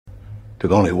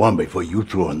Took only one before you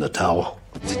threw in the towel.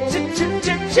 Changes.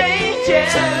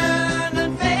 Turn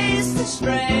and face the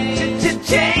strange.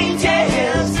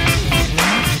 Changes.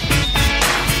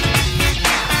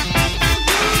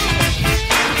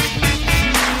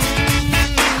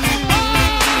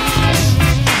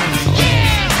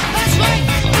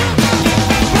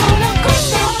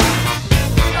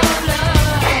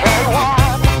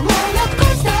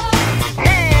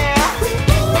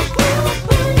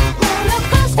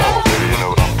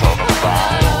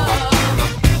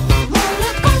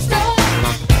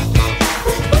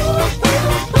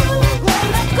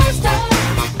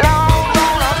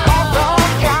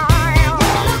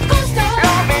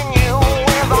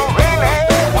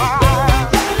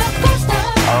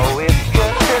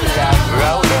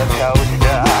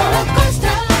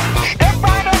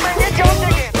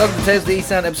 Welcome to Tales of the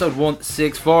East End, episode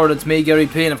 164. It's me, Gary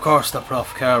P, and of course the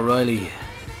Prof. Carl Riley.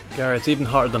 Gary, it's even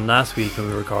hotter than last week when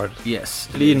we recorded. Yes,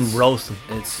 It's even roasting.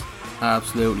 It's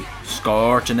absolutely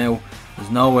scorching now. There's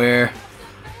no air.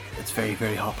 It's very,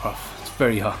 very hot, Prof. It's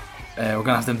very hot. We're going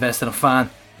to have to invest in a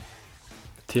fan.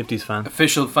 Tifties fan.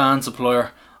 Official fan supplier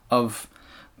of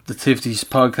the Tifties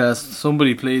podcast.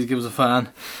 Somebody please give us a fan.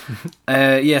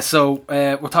 So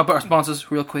we'll talk about our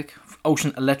sponsors real quick.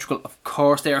 Ocean Electrical, of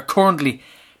course. They are currently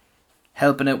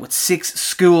helping out with 6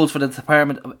 schools for the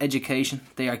Department of Education.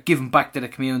 They are giving back to the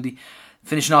community,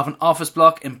 finishing off an office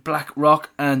block in Blackrock,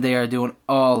 and they are doing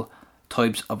all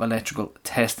types of electrical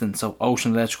testing. So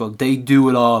Ocean Electrical, they do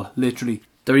it all, literally.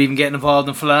 They're even getting involved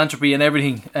in philanthropy and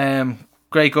everything.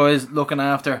 Great guys looking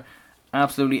after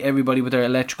absolutely everybody with their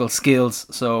electrical skills.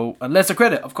 So, and let's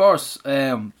credit, of course.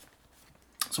 So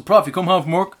Prof, you come home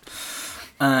from work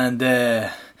and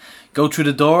go through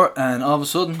the door, and all of a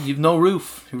sudden you've no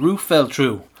roof. Your roof fell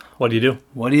through. What do you do?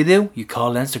 What do? You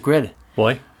call Leinster Credit.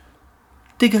 Why?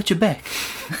 They got your back.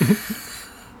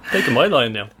 Taking my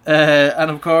line now. And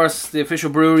of course, the official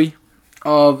brewery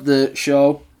of the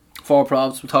show, Four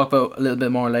Profs. We'll talk about a little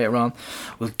bit more later on.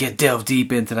 We'll delve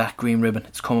deep into that green ribbon.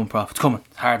 It's coming, Prof. It's coming,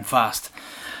 hard and fast.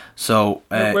 So,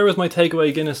 where was my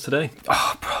takeaway Guinness today?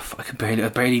 Oh, Prof, I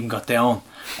barely even got down.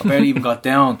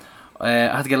 I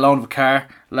had to get a loan of a car.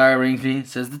 Lara rings me,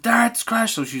 says the dart's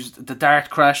crashed. So the dart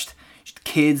crashed. The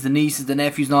kids, the nieces, the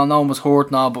nephews, and all. No one was hurt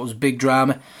and all, but it was a big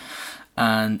drama.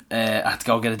 And I had to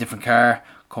go get a different car.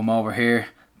 Come over here.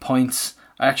 Points.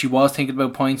 I actually was thinking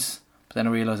about points, but then I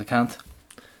realised I can't.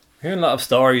 I'm hearing a lot of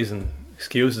stories and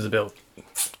excuses about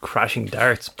crashing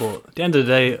darts, but at the end of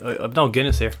the day, I've no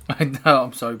Guinness here. No,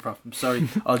 I'm sorry, Prof. I'm sorry.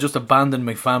 I'll just abandon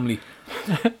my family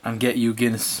and get you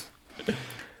Guinness.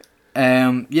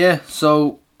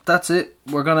 So that's it.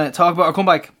 We're going to talk about our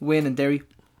comeback win in Derry.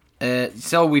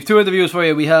 So we've 2 interviews for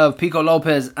you. We have Pico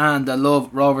Lopez and the Love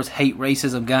Rovers Hate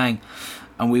Racism gang,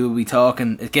 and we will be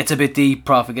talking. It gets a bit deep,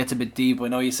 Prof. It gets a bit deep. I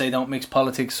know you say don't mix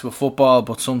politics with football,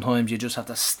 but sometimes you just have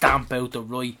to stamp out the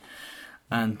right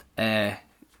and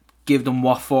give them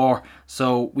what for.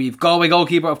 So we've Galway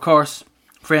goalkeeper, of course,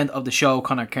 friend of the show,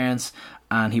 Conor Kearns,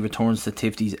 and he returns to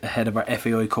Tifties ahead of our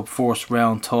FAI Cup first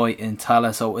round tie in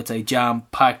Tallaght. So it's a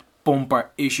jam-packed bumper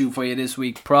issue for you this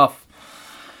week, Prof.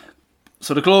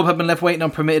 So the club have been left waiting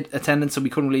on permitted attendance, so we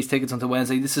couldn't release tickets until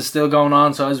Wednesday. This is still going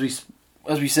on, so as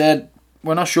we said,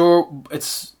 we're not sure.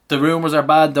 The rumours are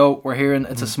bad though. We're hearing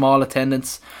it's a small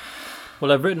attendance.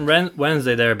 Well, I've written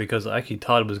Wednesday there because I actually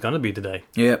thought it was going to be today.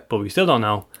 Yeah. But we still don't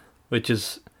know, which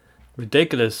is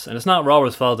ridiculous. And it's not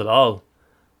Rovers' fault at all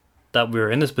that we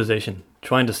were in this position,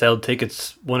 trying to sell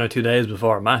tickets 1 or 2 days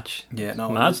before a match. Yeah, no.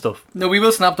 Mad stuff. No, we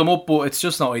will snap them up, but it's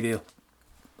just not ideal.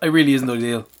 It really isn't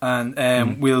ideal.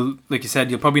 And we'll, like you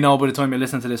said, you'll probably know by the time you're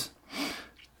listening to this.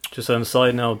 Just on a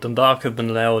side note, Dundalk have been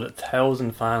allowed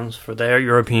 1,000 fans for their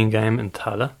European game in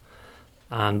Tallaght,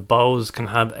 and Bows can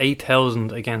have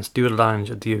 8,000 against Dudelange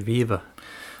at the Aviva.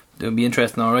 It'll be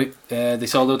interesting, alright. They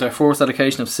sold out their first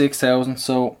allocation of 6,000,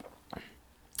 so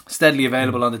steadily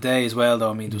available on the day as well, though.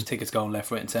 I mean, there was tickets going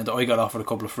left, right and centre. I got offered a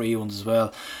couple of free ones as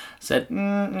well. Said,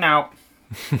 no.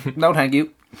 No, thank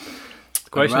you.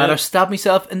 I'd rather stab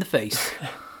myself in the face.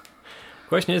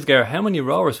 Question is, Gareth, how many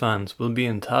Rovers fans will be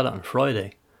in Tallaght on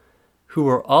Friday who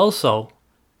were also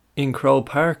in Crow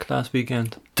Park last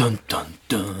weekend? Dun dun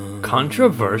dun.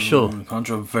 Controversial.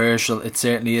 Controversial, it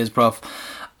certainly is, Prof.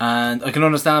 And I can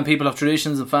understand people have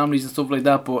traditions and families and stuff like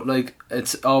that, but like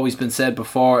it's always been said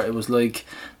before, it was like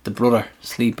the brother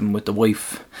sleeping with the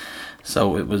wife.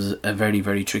 So it was a very,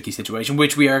 very tricky situation,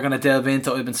 which we are going to delve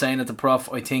into. I've been saying it to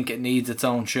Prof. I think it needs its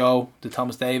own show. The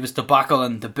Thomas Davis debacle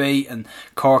and debate and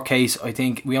court case, I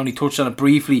think we only touched on it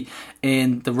briefly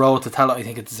in the road to Tallaght. I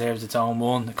think it deserves its own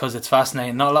one because it's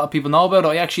fascinating. Not a lot of people know about it.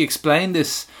 I actually explained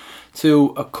this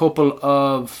to a couple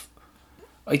of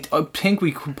I think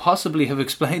we could possibly have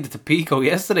explained it to Pico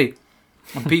yesterday,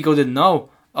 and Pico didn't know.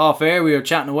 Off air, we were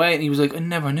chatting away, and he was like, "I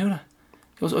never knew that."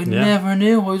 He goes, "I never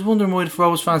knew. I was wondering why the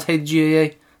Rovers fans hated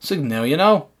GAA." So now you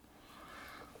know.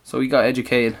 So we got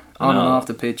educated on and off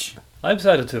the pitch. I've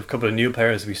decided to a couple of new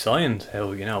players we signed. How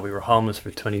we were homeless for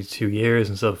 22 years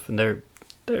and stuff, and they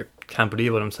can't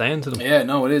believe what I'm saying to them. Yeah,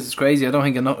 no, it is. It's crazy. I don't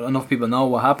think enough people know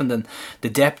what happened and the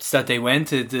depths that they went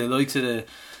to. The likes of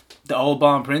the old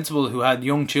Bond principal who had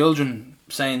young children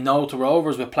saying no to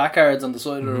Rovers with placards on the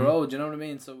side of the road. You know what I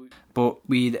mean? But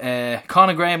we'd Con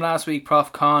and Graham last week.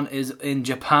 Prof Con is in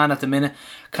Japan at the minute.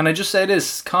 Can I just say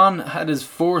this? Con had his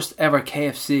first ever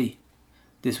KFC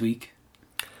this week.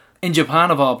 In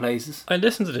Japan, of all places. I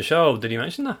listened to the show. Did he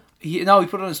mention that? He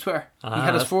put it on his Twitter. He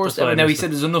had his first ever. Now he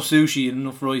said there's enough sushi and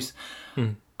enough rice.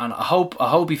 And I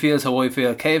hope he feels how I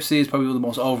feel. KFC is probably one of the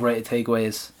most overrated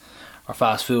takeaways or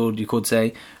fast food, you could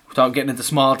say. Without getting into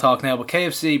small talk now, but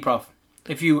KFC, Prof.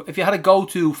 If you had a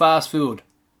go-to fast food,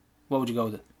 what would you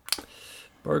go to?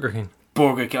 Burger King.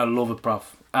 Burger King, I love it,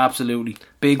 Prof. Absolutely.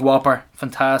 Big Whopper,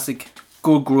 fantastic.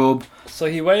 Good grub. So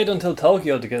he waited until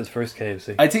Tokyo to get his first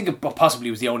KFC. I think it possibly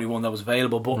was the only one that was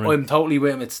available, but I'm totally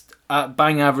with him. It's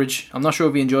bang average. I'm not sure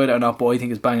if he enjoyed it or not, but I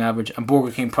think it's bang average. And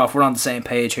Burger King, Prof, we're on the same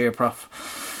page here,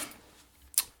 Prof.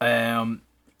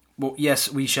 But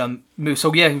yes, we shall move.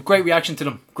 So yeah, great reaction to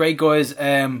them. Great guys.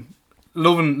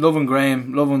 Loving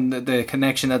Graham, loving the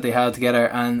connection that they had together,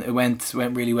 and it went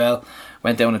really well.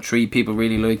 Went down a treat. People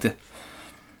really liked it.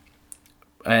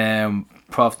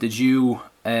 Prof, did you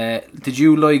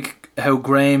like how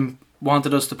Graham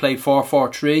wanted us to play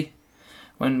 4-4-3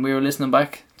 when we were listening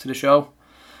back to the show?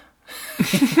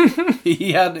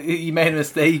 he made a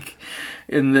mistake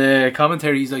in the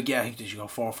commentary. He's like, "Yeah, I think they should go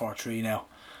 4-4-3 now."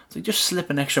 It's like, just slip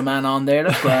an extra man on there.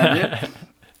 That's grand, yeah.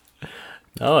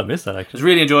 No, I missed that actually. It was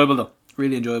really enjoyable though.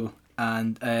 Really enjoyable.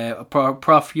 And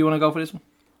Prof, you want to go for this one?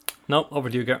 No, over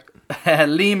to you, Gar.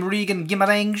 Liam Regan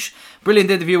Guimarães.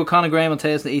 Brilliant interview with Conor Graham on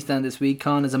Tales in the East End this week.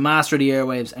 Con is a master of the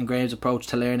airwaves and Graham's approach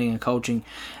to learning and coaching.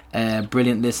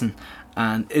 Brilliant listen.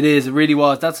 And it really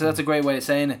was. That's a great way of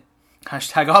saying it.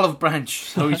 Hashtag Olive Branch.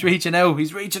 So he's reaching out.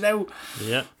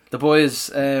 Yeah. The boys,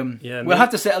 we'll have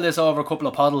to settle this over a couple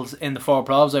of puddles in the 4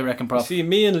 Provs, I reckon, Prof. See,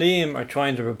 me and Liam are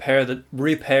trying to repair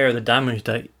the damage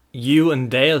that you and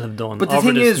Dale have done but the over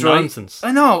thing this is, nonsense.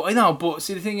 Right, I know, but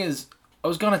see, the thing is, I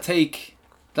was going to take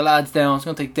the lads down, I was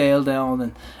going to take Dale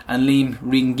down and Liam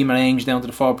Regan Guimarães down to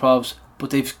the 4 Provs, but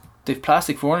they've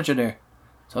plastic furniture there.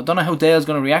 So I don't know how Dale's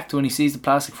going to react when he sees the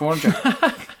plastic furniture.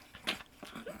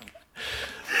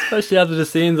 Especially after the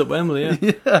scenes at Wembley, yeah.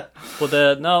 Yeah.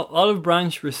 But no, Olive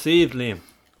Branch received Liam.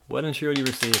 Well and surely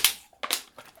received.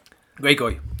 Great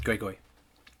guy. Graham's,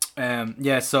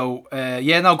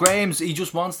 he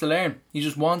just wants to learn. He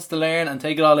just wants to learn and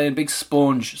take it all in. Big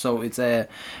sponge. So it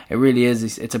really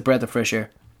is. It's a breath of fresh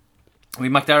air. We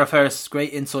McDara Ferris,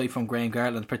 great insight from Graham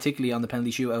Garland, particularly on the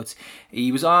penalty shootouts.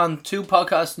 He was on 2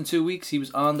 podcasts in 2 weeks. He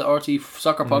was on the RT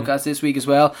Soccer podcast this week as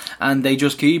well, and they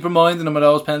just keep reminding him of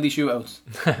those penalty shootouts.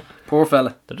 Poor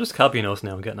fella. They're just copying us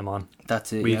now and getting them on.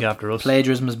 That's it. Week after us.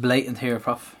 Plagiarism is blatant here,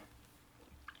 Prof.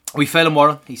 We fell in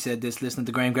Warren. He said this listening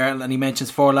to Graham Garland, and he mentions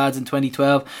 4 lads in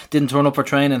 2012 didn't turn up for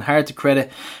training. Hard to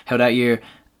credit how that year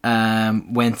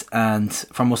went, and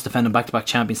from us defending back-to-back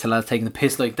champions to lads taking the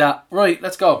piss like that. Right,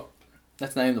 let's go.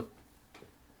 Let's name them.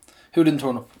 Who didn't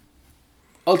turn up?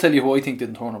 I'll tell you who I think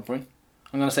didn't turn up, right?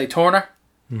 I'm going to say Turner.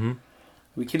 Mm-hmm.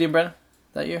 We Killian Brennan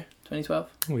that year, 2012.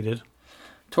 We did.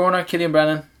 Turner, Killian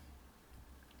Brennan.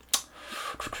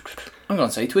 I'm going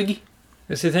to say Twiggy.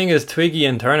 The thing is, Twiggy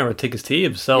and Turner are thick as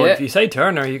thieves. So if you say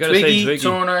Turner, you got to say Twiggy.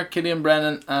 Turner, Killian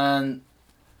Brennan, and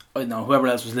I don't know, whoever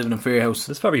else was living in Fairhouse.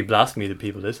 That's probably blasphemy to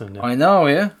people listening. Yeah. I know,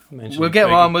 yeah. We'll get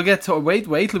on. We'll get to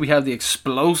wait till we have the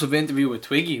explosive interview with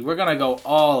Twiggy. We're gonna go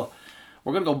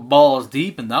balls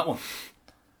deep in that one.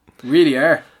 Really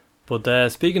are. But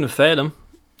speaking of Phelim,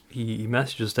 he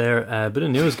messaged us there. A bit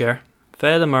of news, Gar.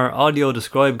 Phelim, our audio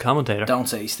described commentator. Don't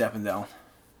say he's stepping down.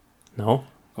 No.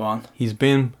 Go on. He's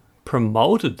been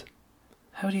promoted.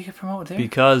 How do you get promoted there?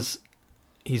 Because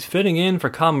he's fitting in for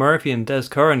Con Murphy and Des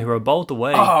Curran, who are both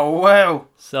away. Oh, wow.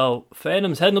 So,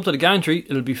 Phelim's heading up to the gantry.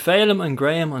 It'll be Phelim and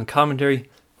Graham on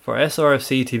commentary for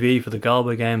SRFC TV for the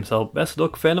Galway game. So, best of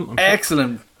luck, Phelim.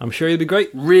 Excellent. I'm sure you'll be great.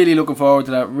 Really looking forward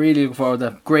to that.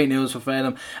 Great news for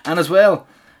Phelim. And as well,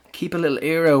 keep a little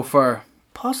ear out for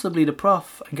possibly the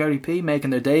Prof and Gary P making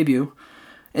their debut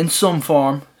in some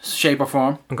form, shape or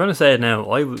form. I'm going to say it now.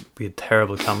 I would be a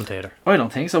terrible commentator. I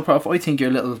don't think so, Prof. I think your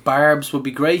little barbs would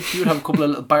be great. You'd have a couple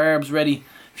of little barbs ready.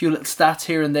 A few little stats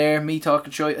here and there, me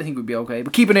talking shit, I think we'd be okay.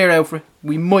 But keep an ear out for it.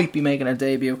 We might be making our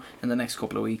debut in the next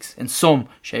couple of weeks in some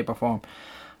shape or form.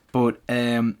 But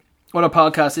what a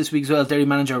podcast this week as well. Derry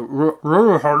manager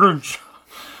Rory Hodge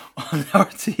on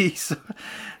RT. So,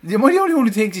 am I the only one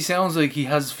who thinks he sounds like he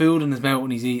has food in his mouth when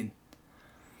he's eating?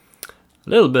 A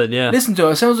little bit, yeah. Listen to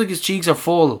it. It sounds like his cheeks are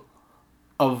full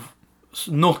of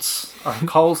nuts or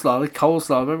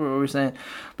coleslaw, remember what we were saying.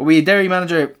 But we Derry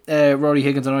manager Rory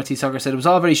Higgins on RT Soccer said it was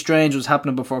all very strange what was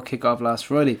happening before kick-off last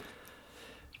Friday.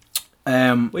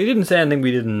 Well, he didn't say anything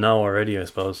we didn't know already, I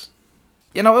suppose.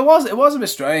 You know, it was a bit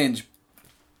strange,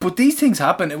 but these things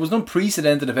happen. It was an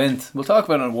unprecedented event. We'll talk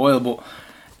about it in a while, but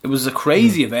it was a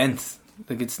crazy event.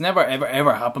 Like, it's never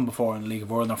ever happened before in the League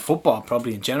of Ireland or football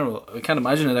probably in general. I can't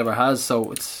imagine it ever has.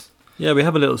 So it's we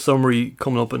have a little summary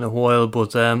coming up in a while,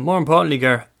 but more importantly,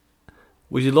 Gar,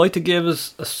 would you like to give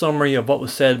us a summary of what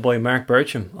was said by Mark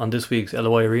Bircham on this week's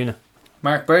LOI Arena?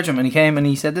 Mark Bircham, and he came and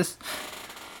he said this.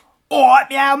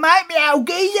 Alright, meow, mate, meow,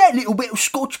 geezer, little bit of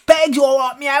Scotch pegs,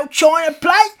 alright, meow, China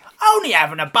plate, only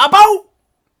having a bubble.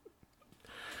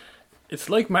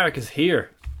 It's like Mark is here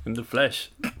in the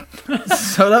flesh.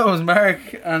 So that was Mark,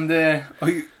 and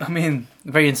I mean,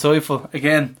 very insightful.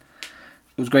 Again,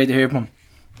 it was great to hear from him.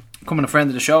 Becoming a friend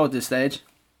of the show at this stage.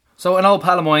 So an old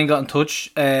pal of mine got in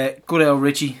touch. Good old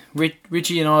Richie.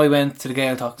 Richie and I went to the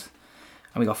Gael Talks,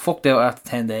 and we got fucked out after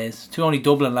 10 days. Two only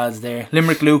Dublin lads there.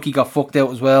 Limerick Lukey got fucked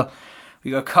out as well. We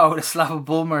got caught with a slap of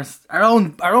Bulmers. Our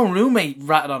own roommate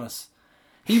ratted on us.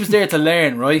 He was there to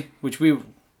learn, right? Which we were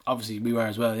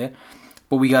as well, yeah.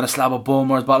 But we got a slab of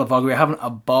Bulmers, bottle of vodka. We were having a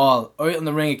ball out on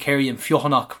the ring of Kerry and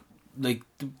Fiochanock. Like,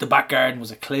 the back garden was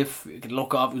a cliff. You could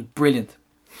look off. It was brilliant.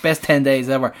 Best 10 days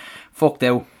ever. Fucked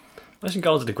out. Imagine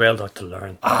going to the Gael Talk to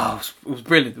learn. It was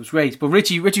brilliant. It was great. But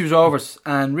Richie was over us,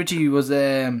 and Richie was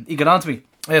he got on to me.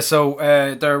 Yeah, so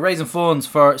they're raising funds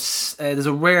for there's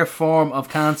a rare form of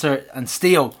cancer and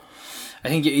steel. I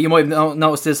think you might have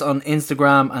noticed this on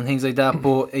Instagram and things like that,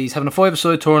 but he's having a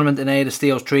 5-a-side tournament in aid of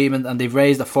Steele's treatment, and they've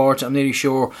raised a fortune. I'm nearly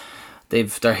sure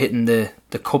they're hitting the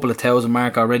couple of thousand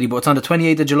mark already, but it's on the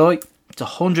 28th of July. It's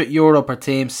 €100 per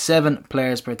team, 7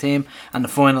 players per team, and the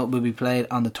final will be played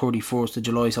on the 31st of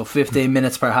July, so 15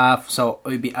 minutes per half, so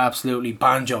I'd be absolutely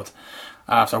banjoed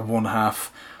after one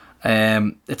half.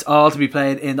 It's all to be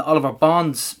played in the Oliver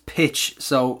Bonds pitch.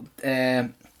 So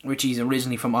Richie's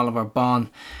originally from Oliver Bond,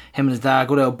 him and his dad,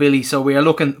 good old Billy. So we are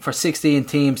looking for 16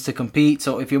 teams to compete.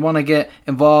 So if you want to get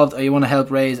involved or you want to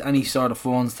help raise any sort of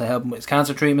funds to help him with his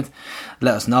cancer treatment,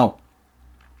 let us know.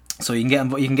 So you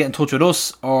can get in touch with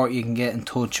us, or you can get in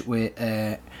touch with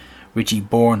Richie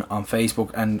Bourne on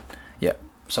Facebook. And yeah,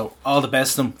 so all the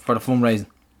best to them for the fundraising.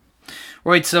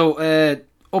 Right, so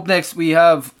up next we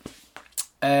have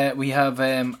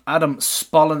Adam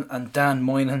Spollen and Dan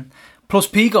Moynihan, plus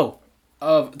Pico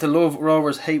of the Love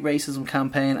Rovers Hate Racism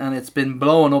campaign, and it's been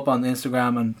blowing up on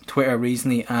Instagram and Twitter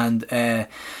recently, and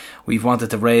we've wanted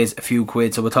to raise a few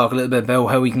quid, so we'll talk a little bit about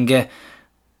how we can get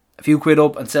a few quid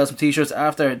up and sell some t-shirts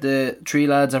after the three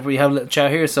lads, and we have a little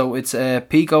chat here. So it's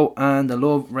Pico and the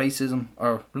Love Racism,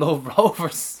 or Love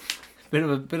Rovers, bit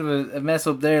of a mess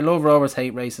up there, Love Rovers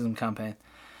Hate Racism campaign.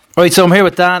 Right, so I'm here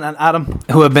with Dan and Adam,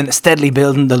 who have been steadily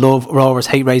building the Love Rovers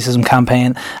Hate Racism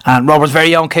campaign, and Rovers'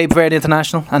 very own Cape Verde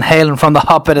International, and hailing from the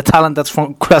hotbed of talent that's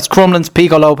Crumlin's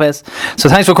Pico Lopez. So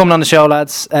thanks for coming on the show,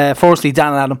 lads. Firstly,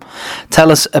 Dan and Adam,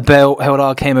 tell us about how it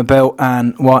all came about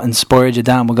and what inspired you.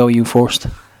 Dan, we'll go with you first.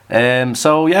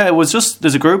 So yeah, it was just,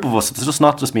 there's a group of us. It's just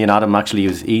not just me and Adam. Actually, it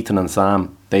was Ethan and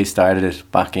Sam. They started it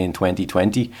back in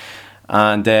 2020.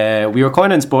 And we were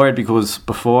kind of inspired because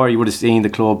before, you would have seen the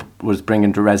club was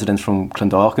bringing the residents from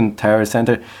Clondalkin Terrace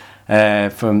Centre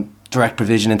from direct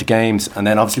provision into games, and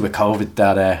then obviously with COVID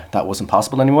that wasn't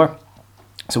possible anymore.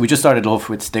 So we just started off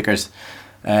with stickers,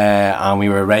 and we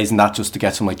were raising that just to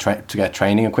get some to get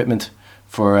training equipment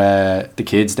for the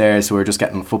kids there. So we were just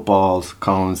getting footballs,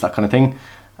 cones, that kind of thing.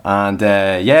 And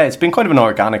yeah, it's been kind of an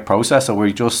organic process. So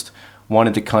we just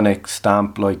wanted to kind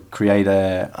of create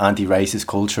a anti-racist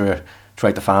culture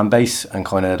throughout the fan base, and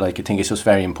kind of I think it's just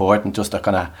very important just to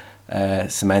kind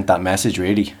of cement that message,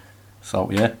 really. So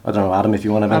yeah, I don't know, Adam, if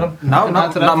you want to.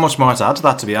 Not much more to add to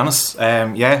that, to be honest.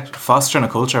 Yeah, fostering a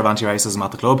culture of anti-racism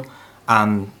at the club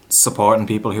and supporting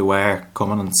people who were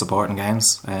coming and supporting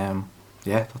games.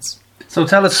 Yeah, that's. So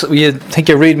tell us, you think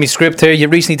you're reading me script here. You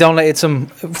recently donated some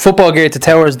football gear to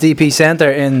Towers DP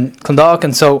Centre in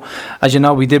Clondalkin. So, as you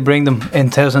know, we did bring them in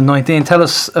 2019. Tell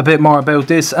us a bit more about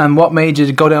this and what made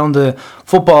you go down the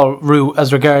football route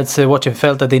as regards to what you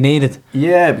felt that they needed.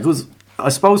 Yeah, because I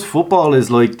suppose football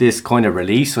is like this kind of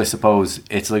release. I suppose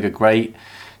it's like a great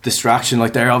distraction.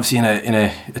 Like they're obviously in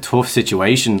a tough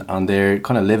situation and they're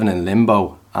kind of living in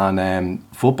limbo. And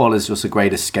football is just a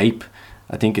great escape.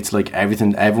 I think it's like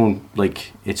everyone,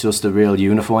 like it's just a real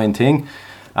unifying thing.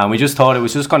 And we just thought it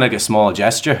was just kind of like a small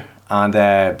gesture.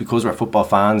 And because we're football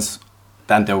fans,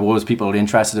 then there was people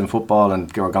interested in football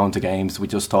and were going to games. We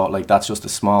just thought like that's just a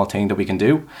small thing that we can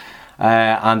do.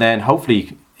 And then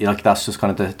hopefully, like that's just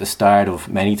kind of the start of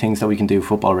many things that we can do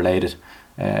football related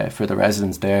for the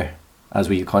residents there as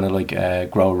we kind of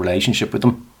like grow a relationship with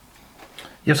them.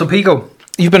 Yeah, so Pico,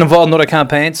 you've been involved in other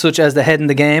campaigns such as the Head in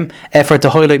the Game effort to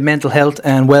highlight mental health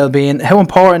and well-being. How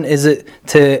important is it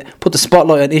to put the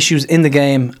spotlight on issues in the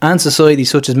game and society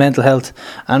such as mental health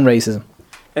and racism?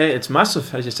 It's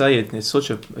massive, as you say.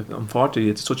 Unfortunately,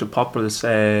 it's such a populous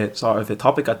sort of a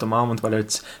topic at the moment, whether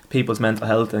it's people's mental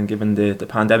health and given the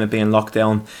pandemic being locked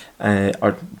down,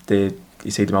 or you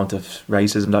see the amount of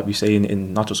racism that we see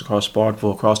in not just across sport but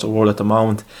across the world at the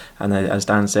moment. And as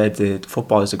Dan said, the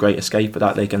football is a great escape for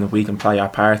that. Like, and we can play our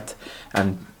part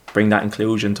and bring that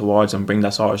inclusion towards and bring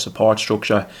that sort of support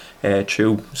structure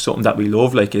through something that we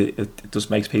love. Like it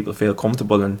just makes people feel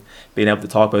comfortable and being able to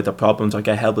talk about their problems or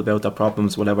get help about their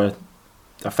problems, whatever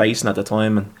they're facing at the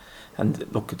time.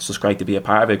 And look, it's just great to be a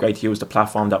part of it. Great to use the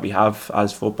platform that we have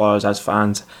as footballers, as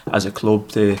fans, as a club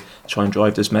to try and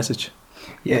drive this message.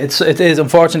 Yeah, it is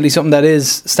unfortunately something that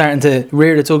is starting to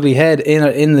rear its ugly head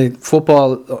in the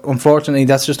football. Unfortunately,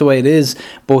 that's just the way it is.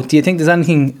 But do you think there's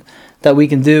anything that we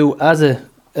can do as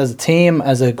a team,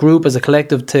 as a group, as a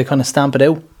collective to kind of stamp it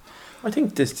out? I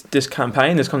think this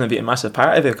campaign is going to be a massive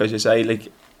part of it, because you say,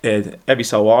 like, every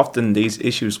so often these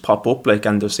issues pop up, like,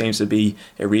 and there seems to be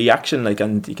a reaction, like,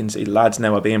 and you can see lads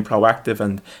now are being proactive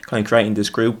and kind of creating this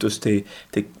group just to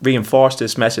reinforce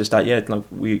this message that like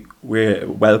we're a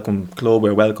welcome club,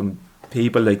 we're welcome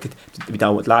people. Like,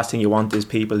 the last thing you want is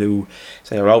people who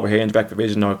say are over here in direct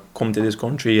division or come to this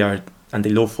country and they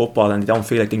love football and they don't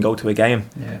feel like they can go to a game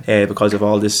because of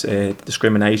all this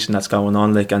discrimination that's going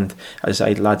on. Like, and as I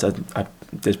say, the lads are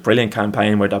this brilliant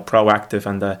campaign where they're proactive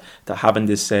and they're having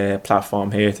this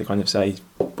platform here to kind of say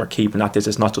we're keeping at this.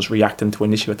 It's not just reacting to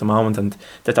an issue at the moment, and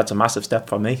that's a massive step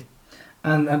for me.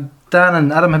 And Dan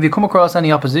and Adam, have you come across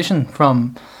any opposition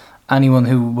from anyone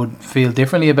who would feel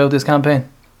differently about this campaign?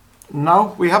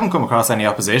 No, we haven't come across any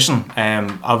opposition.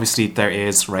 Obviously there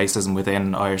is racism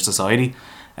within Irish society.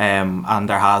 And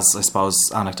there has, I suppose,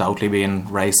 anecdotally been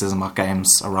racism at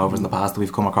games or Rovers in the past that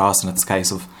we've come across, and it's a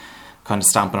case of kind of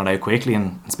stamping it out quickly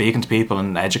and speaking to people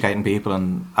and educating people,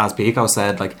 and as Pico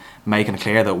said, like, making it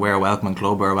clear that we're a welcoming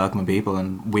club, we're a welcoming people,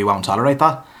 and we won't tolerate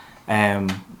that.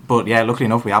 But yeah, luckily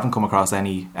enough, we haven't come across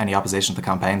any opposition to the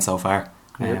campaign so far.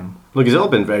 Look, it's all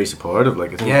been very supportive.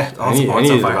 Like, I think all any support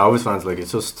so of the far. Rovers fans, like,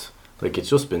 it's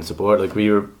just been support. Like,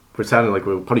 we're selling, like,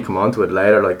 we'll probably come on to it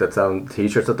later, like, that's selling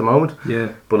t-shirts at the moment.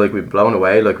 Yeah. But, like, we've blown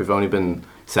away. Like, we've only been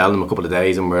selling them a couple of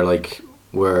days and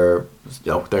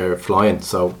they're flying.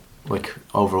 So, like,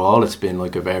 overall it's been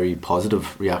like a very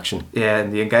positive reaction. Yeah,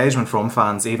 and the engagement from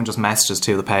fans, even just messages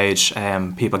to the page,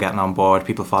 people getting on board,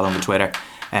 people following the Twitter,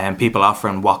 people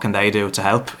offering what can they do to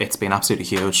help. It's been absolutely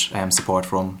huge support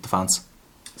from the fans.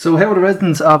 So how have the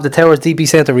residents of the Towers DP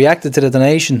Centre reacted to the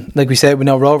donation? Like we said, we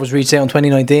know Rovers reached out in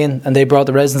 2019 and they brought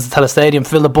the residents to Tallaght Stadium,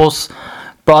 filled the bus,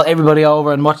 brought everybody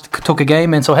over and took a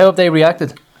game in. So how have they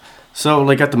reacted? So,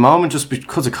 like, at the moment, just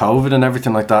because of COVID and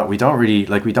everything like that, we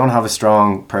don't have a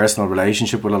strong personal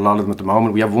relationship with a lot of them at the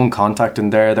moment. We have one contact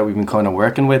in there that we've been kind of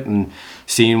working with and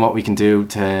seeing what we can do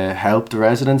to help the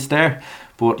residents there.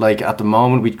 But, like, at the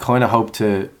moment, we kind of hope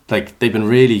to, like, they've been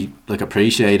really, like,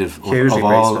 appreciative of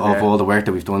all the work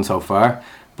that we've done so far.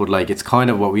 But, like, it's kind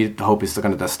of what we hope is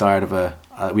kind of the start of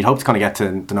we hope to kind of get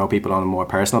to know people on a more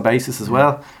personal basis as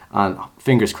well. And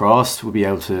fingers crossed we'll be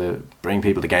able to bring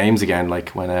people to games again, like,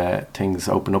 when things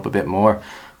open up a bit more.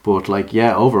 But, like,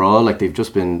 yeah, overall, like, they've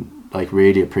just been, like,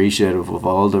 really appreciative of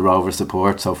all the Rover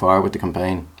support so far with the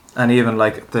campaign. And even,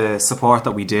 like, the support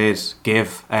that we did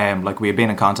give, like, we had been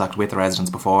in contact with the residents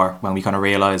before when we kind of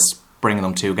realised bringing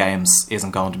them to games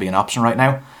isn't going to be an option right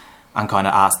now, and kind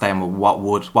of asked them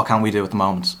what can we do at the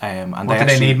moment, and what do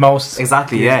they need most?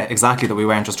 Exactly, exactly, that we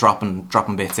weren't just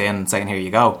dropping bits in and saying here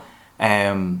you go.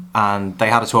 And they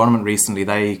had a tournament recently.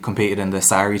 They competed in the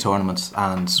Sari tournament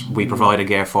and we provided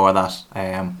gear for that,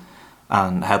 and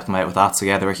helped them out with that. So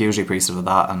yeah, they were hugely appreciative of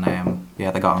that, and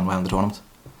they got on well in the tournament.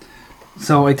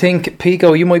 So I think,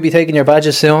 Pico, you might be taking your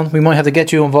badges soon. We might have to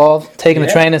get you involved, taking a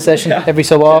training session every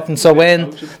so often. So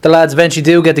when the lads eventually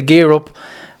do get the gear up,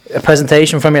 a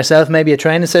presentation from yourself, maybe a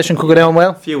training session could go down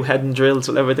well. A few heading drills,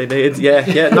 whatever they need.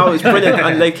 Yeah. No, it's brilliant,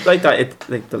 and like that.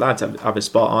 Like the lads have a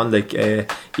spot on. Like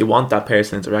you want that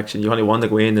personal interaction. You only want to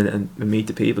go in and meet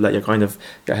the people that you're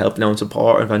helping out and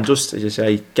supporting, and just as you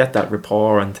say, get that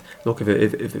rapport. And look,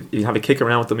 if you have a kick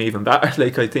around with them, even better.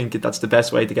 Like I think that's the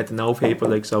best way to get to know people.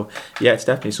 Like so, yeah, it's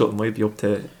definitely something we'd be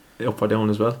up or down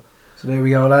as well. So there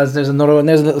we go, lads. There's another one.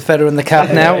 There's a little feather in the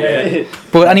cap now.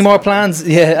 But any more plans?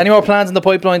 Yeah, any more plans in the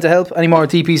pipeline to help? Any more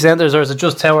TP centres, or is it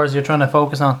just towers you're trying to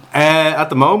focus on? At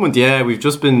the moment, yeah, we've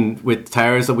just been with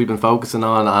towers that we've been focusing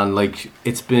on, and like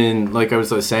it's been like I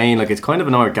was saying, like it's kind of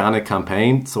an organic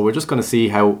campaign. So we're just going to see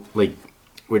how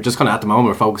we're just going to at the moment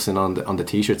we're focusing on the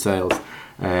t-shirt sales,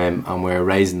 and we're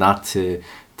raising that to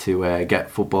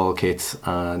get football kits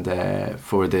and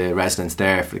for the residents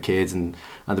there, for the kids and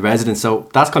the residents. So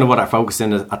that's kind of what our focus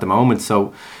is at the moment.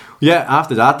 So yeah,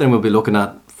 after that then we'll be looking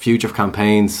at future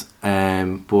campaigns,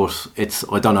 but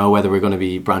I don't know whether we're going to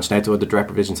be branching out to other direct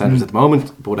provision centres at the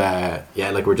moment, but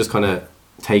yeah, like we're just kind of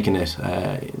taking it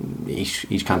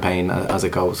each campaign as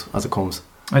it goes, as it comes.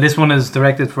 And this one is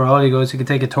directed for all you guys. You can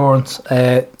take a turn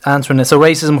answering it. So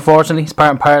racism, unfortunately, is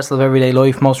part and parcel of everyday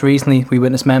life. Most recently, we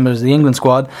witnessed members of the England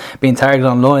squad being targeted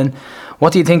online.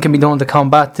 What do you think can be done to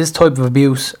combat this type of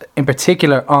abuse, in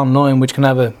particular online, which can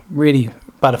have a really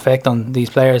bad effect on these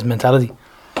players' mentality?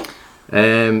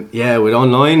 Yeah, with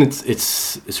online,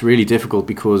 it's really difficult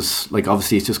because, like,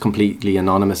 obviously, it's just completely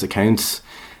anonymous accounts.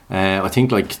 I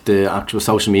think like the actual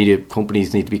social media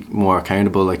companies need to be more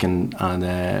accountable, like and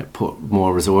put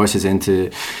more resources into,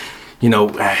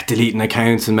 deleting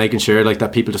accounts and making sure like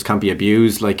that people just can't be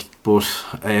abused. Like, but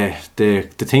the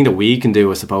thing that we can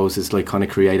do, I suppose, is like kind of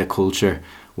create a culture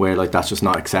where like that's just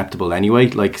not acceptable anyway.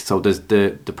 Like, so there's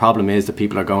the problem is that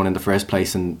people are going in the first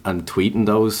place and tweeting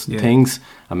those things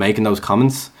and making those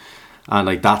comments. And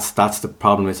like that's the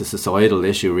problem. It's a societal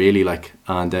issue, really. Like,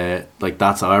 and like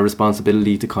that's our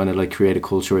responsibility to kind of like create a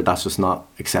culture where that's just not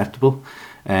acceptable.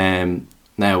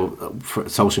 Now, for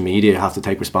social media have to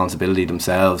take responsibility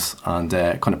themselves and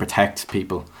kind of protect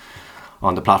people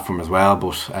on the platform as well.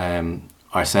 But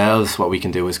ourselves, what we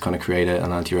can do is kind of create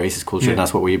an anti-racist culture. And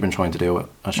that's what we've been trying to do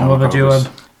at Sean. What about you,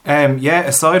 yeah,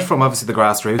 aside from obviously the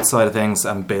grassroots side of things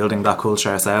and building that culture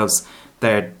ourselves,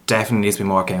 there definitely needs to be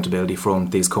more accountability from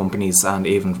these companies and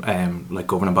even like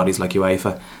governing bodies like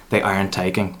UEFA. They aren't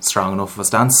taking strong enough of a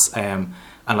stance. And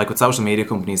like with social media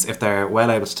companies, if they're well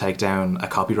able to take down a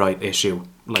copyright issue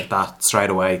like that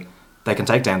straight away, they can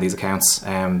take down these accounts.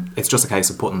 It's just a case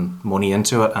of putting money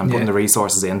into it and putting the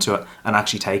resources into it and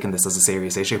actually taking this as a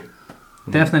serious issue.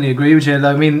 Definitely agree with you.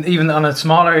 I mean, even on a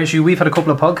smaller issue, we've had a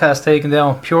couple of podcasts taken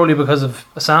down purely because of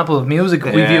a sample of music.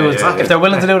 We view as if they're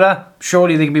willing to do that,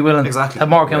 surely they can be willing to have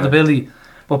more accountability.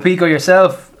 But Pico,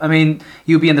 yourself, I mean,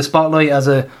 you be in the spotlight as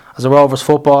a Rovers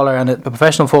footballer and a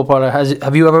professional footballer.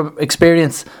 Have you ever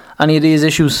experienced any of these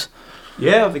issues?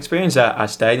 Yeah, I've experienced that at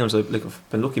stadiums. I've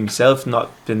been lucky myself,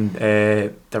 not been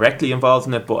directly involved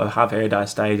in it, but I have heard that at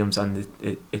stadiums, and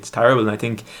it's terrible. And I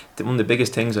think that one of the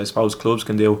biggest things I suppose clubs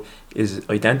can do is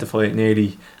identify it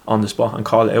nearly on the spot and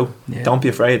call it out. Yeah. Don't be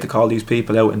afraid to call these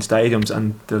people out in stadiums,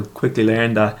 and they'll quickly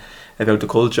learn that about the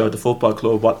culture of the football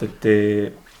club,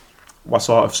 what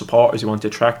sort of supporters you want to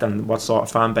attract, and what sort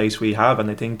of fan base we have. And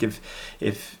I think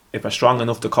if we're strong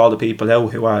enough to call the people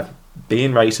out who are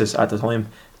being racist at the time,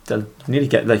 they'll nearly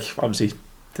get, like, obviously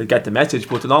they'll get the message,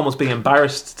 but they'll almost be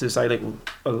embarrassed to say, like,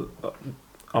 well,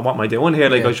 what am I doing here?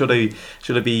 Like, should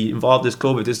I be involved in this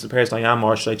club if this is the person I am,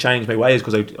 or should I change my ways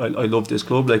because I love this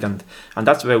club? Like, and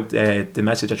that's about the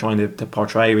message I'm trying to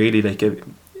portray, really, like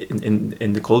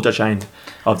in the culture change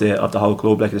of the whole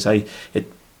club. Like I say,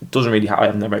 it doesn't really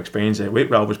I've never experienced it with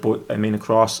Rovers, but I mean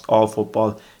across all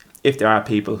football, if there are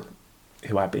people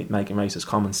who are making racist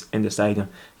comments in the stadium,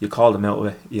 you call them out of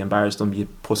it, you embarrass them, you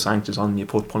put sanctions on them, you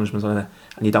put punishments on it,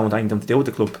 and you don't want anything to do with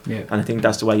the club. And I think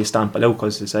that's the way you stamp it out,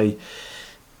 because they say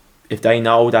if they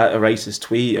know that a racist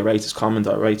tweet, a racist comment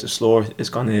or a racist slur is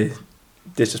going to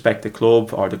disrespect the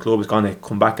club, or the club is going to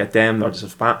come back at them, or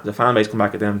the fan base come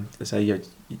back at them, they say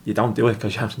you don't do it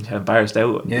because you're embarrassed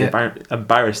out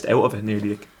of it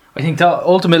nearly. I think that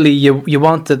ultimately you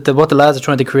want what the lads are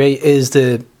trying to create is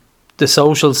the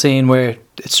social scene where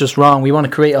it's just wrong. We want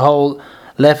to create a whole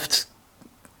left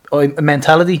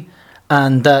mentality,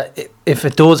 and if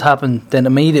it does happen, then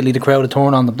immediately the crowd will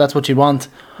turn on them. That's what you want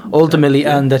ultimately,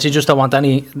 and that you just don't want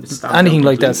anything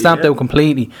like that stamped out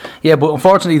completely. Yeah, but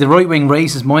unfortunately the right-wing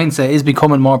racist mindset is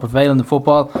becoming more prevalent in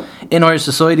football, in Irish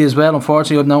society as well.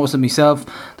 Unfortunately, I've noticed it myself.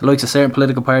 The likes of certain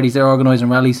political parties, they're organising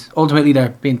rallies. Ultimately they're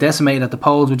being decimated at the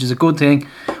polls, which is a good thing.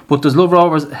 But does Love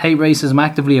Rovers Hate Racism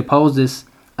actively oppose this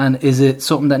and is it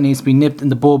something that needs to be nipped in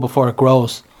the bud before it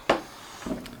grows?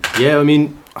 Yeah, I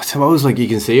mean, I suppose like you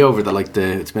can see over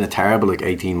it's been a terrible like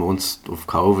 18 months of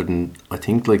COVID, and I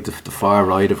think like the far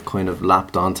right have kind of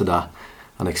lapped onto that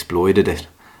and exploited it,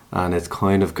 and it's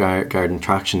kind of garden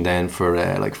traction then for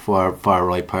like far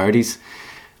right parties.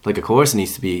 Like, of course, it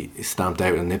needs to be stamped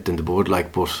out and nipped in the bud.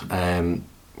 Like, but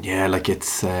yeah, like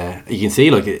it's you can see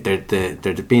like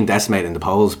they're being decimated in the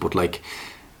polls. But like,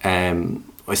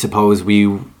 I suppose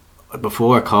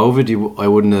before COVID, I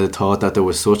wouldn't have thought that there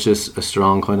was such a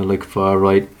strong kind of like far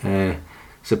right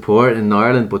support in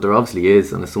Ireland, but there obviously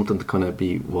is, and it's something to kind of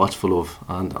be watchful of,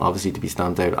 and obviously to be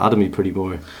stamped out. Adam, you pretty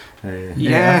more.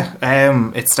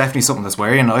 It's definitely something that's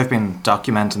worrying. I've been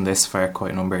documenting this for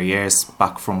quite a number of years,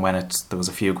 back from when there was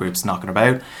a few groups knocking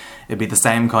about. It'd be the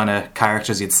same kind of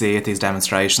characters you'd see at these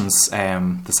demonstrations,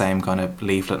 the same kind of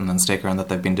leafleting and stickering that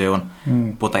they've been doing,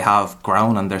 but they have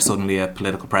grown and they're suddenly a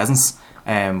political presence.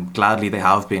 Gladly they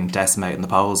have been decimating the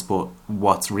polls, but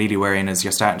what's really worrying is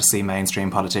you're starting to see mainstream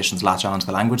politicians latch on to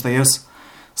the language they use.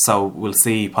 So we'll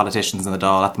see politicians in the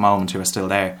Dáil at the moment who are still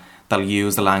there. They'll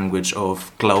use the language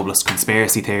of globalist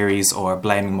conspiracy theories or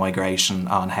blaming migration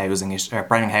on housing or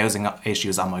blaming housing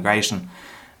issues on migration,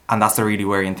 and that's the really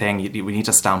worrying thing. We need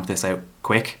to stamp this out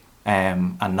quick,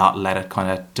 and not let it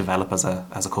kind of develop as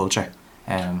a culture.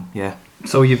 Yeah.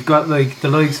 So you've got like the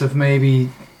likes of maybe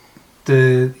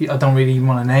I don't really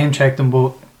want to name check them,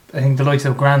 but I think the likes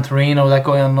of Gran Torino, that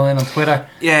guy online on Twitter,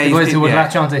 yeah, the guys who would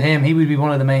latch onto him, he would be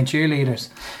one of the main cheerleaders.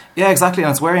 Yeah, exactly,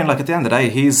 and it's worrying. Like, at the end of the day,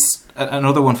 he's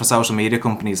another one for social media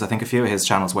companies. I think a few of his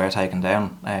channels were taken down,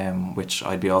 which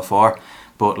I'd be all for.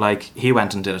 But like, he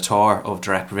went and did a tour of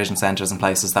direct provision centres and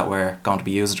places that were going to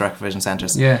be used as direct provision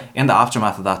centres. Yeah. In the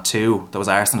aftermath of that too, there was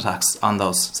arson attacks on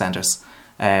those centres.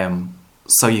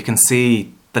 So you can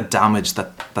see the damage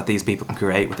that these people can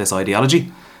create with this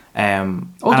ideology.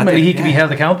 Ultimately, he can be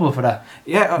held accountable for that.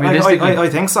 Yeah, I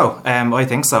think so. I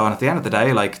think so. And at the end of the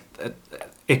day, like,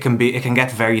 it can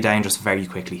get very dangerous very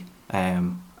quickly.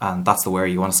 And that's the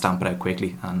worry. You want to stamp it out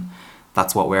quickly, and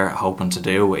that's what we're hoping to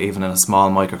do, even in a small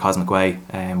microcosmic way,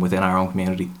 within our own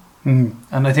community. And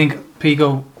I think,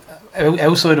 Pico,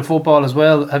 outside of football as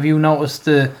well, have you noticed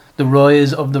the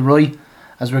rise of the right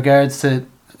as regards to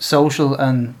social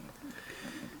and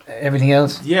everything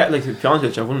else? Yeah, like, to be honest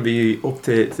with you, I wouldn't be up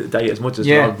to date as much as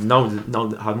no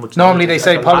had much. Normally they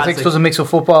say politics doesn't mix with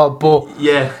football, but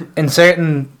yeah, in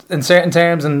certain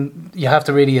terms, and you have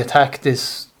to really attack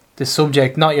this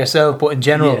subject, not yourself but in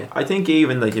general. Yeah, I think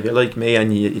even like if you're like me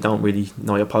and you don't really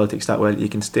know your politics that well, you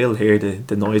can still hear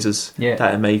the noises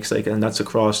that it makes, like, and that's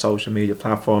across social media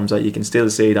platforms, that you can still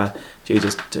see that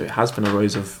Jesus, there has been a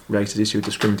rise of racist issues,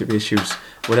 discriminatory issues,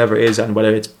 whatever it is, and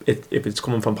whether if it's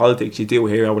coming from politics, you do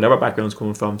hear whatever background's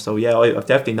coming from. So yeah, I've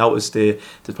definitely noticed the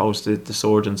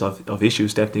surgence of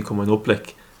issues definitely coming up,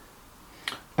 like.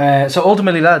 So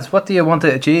ultimately, lads, what do you want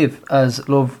to achieve as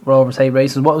Love Rovers Hate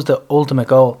Racism? What was the ultimate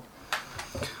goal?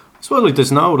 So like,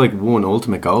 there's no like one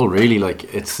ultimate goal really. Like,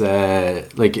 it's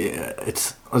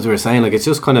it's, as we were saying, like, it's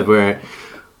just kind of where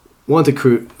we want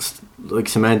to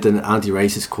cement an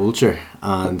anti-racist culture,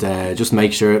 and just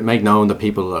make known that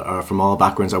people are from all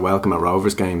backgrounds are welcome at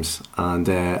Rovers games, and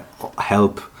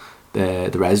help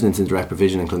the residents in direct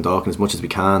provision in Clondalkin as much as we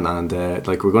can. And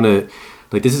like, we're gonna,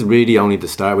 like, this is really only the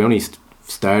start. We only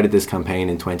started this campaign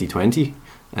in 2020,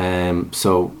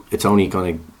 so it's only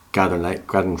going to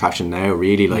gathering traction now,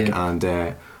 really, like,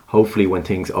 and hopefully when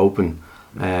things open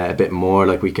a bit more,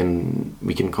 like, we can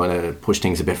kind of push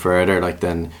things a bit further, like,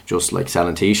 than just like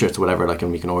selling t-shirts or whatever, like,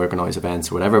 and we can organise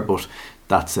events or whatever, but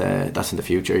that's in the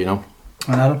future, you know.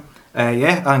 And Adam?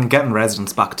 And getting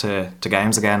residents back to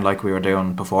games again, like we were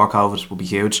doing before COVID, will be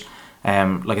huge.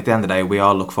 Like, at the end of the day, we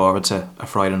all look forward to a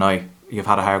Friday night. You've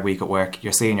had a hard week at work,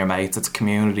 you're seeing your mates, it's a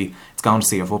community, it's going to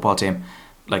see your football team.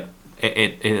 Like,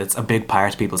 it's a big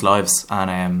part of people's lives,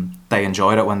 and they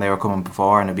enjoyed it when they were coming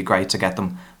before, and it'd be great to get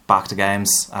them back to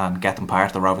games and get them part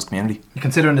of the Rovers community.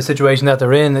 Considering the situation that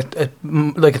they're in,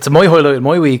 it's my highlight of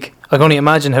my week. I can only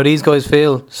imagine how these guys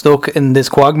feel stuck in this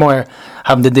quagmire,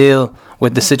 having to deal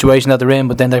with the situation that they're in,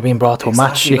 but then they're being brought to a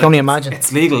match. You can only imagine.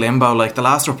 It's legal limbo. Like, the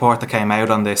last report that came out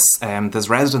on this, there's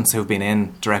residents who've been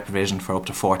in direct provision for up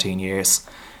to 14 years.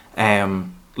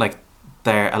 Like,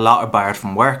 a lot are barred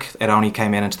from work. It only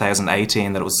came in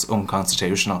 2018 that it was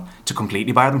unconstitutional to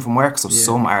completely bar them from work, so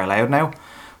some are allowed now.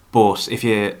 But if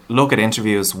you look at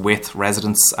interviews with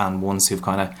residents and ones who've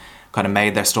kind of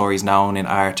made their stories known in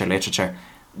art or literature,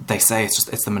 they say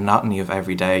it's the monotony of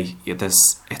every day.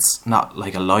 It's not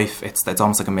like a life. It's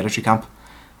almost like a military camp.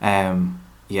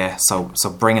 So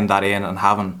bringing that in and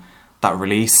having that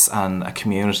release and a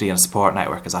community and support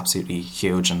network is absolutely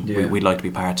huge, and we'd like to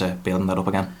be part of building that up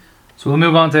again. So we'll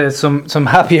move on to some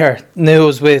happier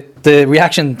news with the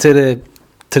reaction to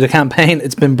the campaign.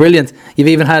 It's been brilliant. You've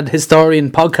even had historian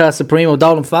podcast supremo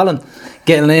Donald Fallon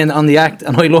getting in on the act,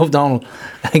 and I love Donald.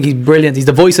 I think he's brilliant. He's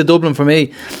the voice of Dublin for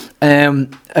me.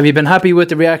 Have you been happy with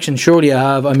the reaction? Surely I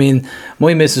have. I mean,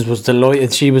 my missus was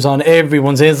delighted. She was on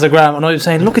everyone's Instagram and I was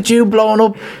saying, look at you blowing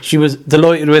up. She was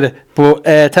delighted with it. But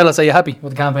tell us, are you happy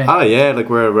with the campaign? Oh yeah, like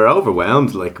we're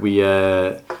overwhelmed. Like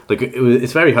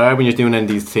it's very hard when you're doing any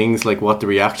of these things, like what the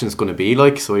reaction's going to be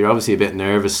like. So you're obviously a bit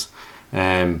nervous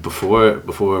before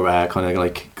kind of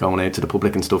like going out to the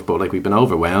public and stuff. But like we've been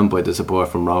overwhelmed by the support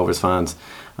from Rovers fans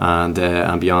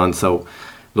and beyond. So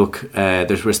look,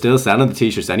 we're still selling the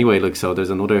t-shirts anyway. Like, so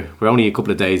we're only a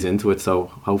couple of days into it, so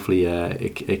hopefully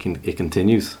it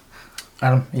continues.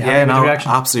 Adam,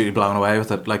 absolutely blown away with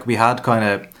it. Like, we had kind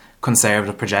of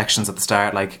conservative projections at the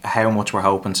start, like how much we're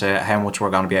hoping to, how much we're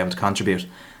going to be able to contribute,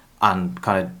 and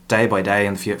kind of day by day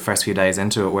in the first few days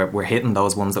into it, we're hitting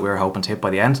those ones that we were hoping to hit by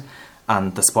the end,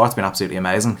 and the support's been absolutely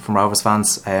amazing from Rovers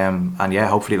fans. And yeah,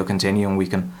 hopefully it'll continue and we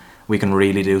can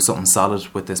really do something solid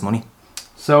with this money.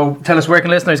 So tell us, where can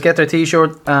listeners get their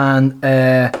t-shirt, and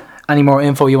any more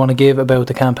info you want to give about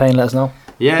the campaign, let us know.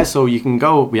 Yeah, so you can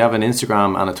go, we have an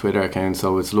Instagram and a Twitter account,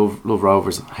 so it's Love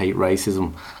Rovers, Hate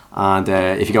Racism. And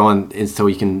if you go on, so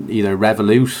you can either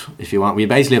Revolut if you want. We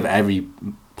basically have every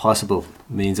possible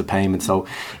means of payment. So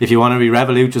if you want to be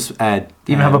Revolut, just even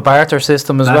have a barter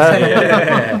system as well.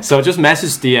 Yeah. So just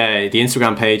message the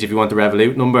Instagram page if you want the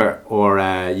Revolut number, or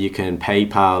you can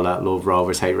PayPal at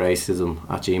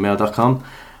loverovershateracism@gmail.com,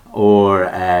 or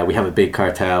we have a big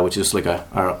cartel, which is like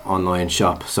our online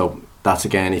shop. So that's,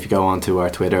 again, if you go onto our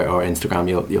Twitter or Instagram,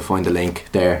 you'll find the link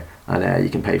there, and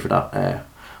you can pay for that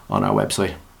on our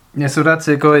website. Yeah, so that's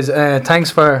it, guys.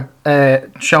 Thanks for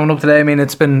showing up today. I mean,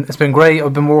 it's been great.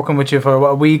 I've been working with you for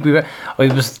a week. I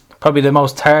was probably the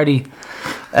most tardy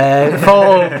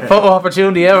photo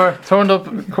opportunity ever. Turned up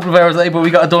a couple of hours late, but we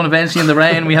got it done eventually in the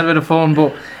rain. We had a bit of fun,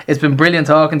 but it's been brilliant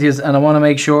talking to you, and I want to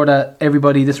make sure that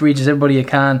this reaches everybody you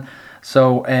can.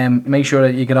 So make sure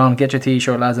that you get on, get your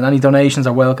t-shirt, lads, and any donations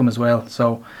are welcome as well.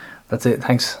 So that's it.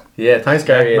 Thanks. Yeah, thanks,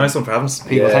 Gary. Nice one for having us.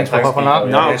 Thanks for hopping on.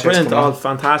 No, brilliant. All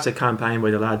fantastic campaign by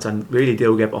the lads, and really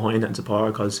do get behind it and support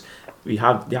it, because you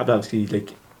have obviously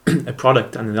like a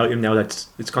product and an item now that's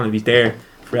going to be there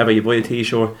forever. You buy a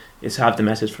t-shirt, it's have the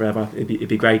message forever. It'd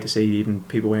be great to see even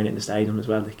people wearing it in the stadium as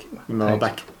well, like when we're all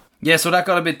back. Yeah, so that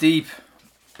got a bit deep,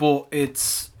 but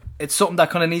it's something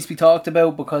that kind of needs to be talked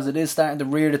about, because it is starting to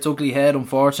rear its ugly head,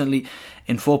 unfortunately,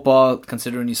 in football,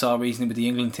 considering you saw recently with the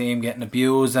England team getting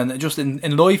abused, and just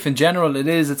in life in general and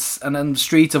in the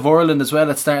streets of Ireland as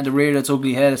well, it's starting to rear its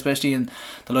ugly head, especially in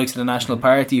the likes of the National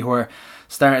Party, who are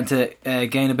starting to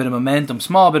gain a bit of momentum,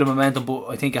 small bit of momentum, but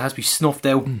I think it has to be snuffed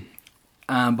out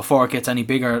before it gets any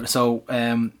bigger. So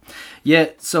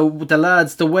so with the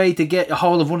lads, the way to get a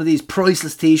hold of one of these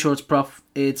priceless t-shirts,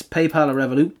 it's PayPal or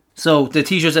Revolut. So the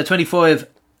t-shirts are €25,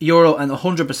 and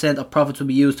 100% of profits will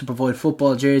be used to provide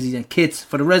football jerseys and kits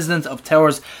for the residents of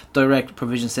Towers Direct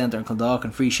Provision Centre in Clondalk,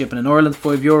 and free shipping in Ireland,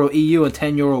 €5 EU and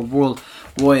 €10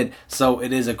 worldwide. So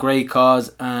it is a great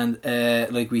cause, and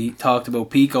like we talked about,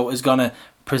 Pico is going to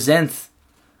present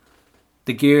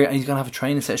the gear, and he's going to have a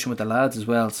training session with the lads as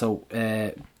well. So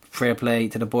fair play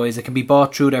to the boys. It can be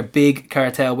bought through their big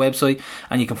cartel website,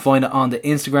 and you can find it on the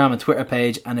Instagram and Twitter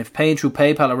page, and if paying through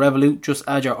PayPal or Revolut, just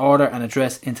add your order and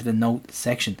address into the note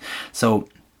section. So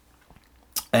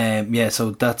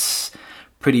so that's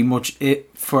pretty much it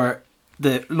for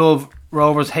the Love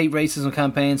Rovers Hate Racism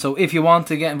campaign. So if you want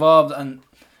to get involved and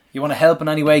you want to help in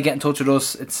any way, get in touch with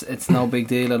us. It's no big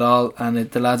deal at all, and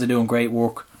the lads are doing great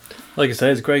work. Like I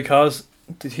say, it's a great cause.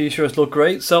 The t-shirts look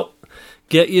great, so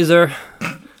get user.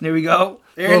 There we go.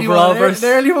 Love Rovers. The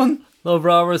early one. Love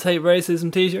Rovers Hate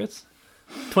Racism t-shirts.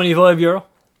 €25.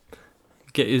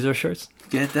 Get user shirts.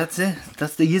 Yeah, that's it.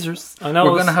 That's the users. I know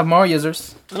we're going to have more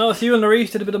users. I know if you and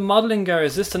Larish did a bit of modelling, Gary,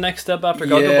 is this the next step after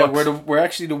Gogglebox? Yeah, we're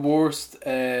actually the worst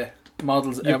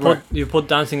models ever. You put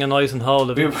Dancing on Ice on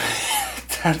hold.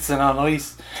 Dancing on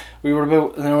Ice. We were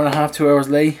about an hour and a half, 2 hours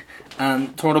late,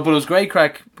 and turned up, but it was great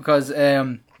crack, because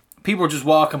people were just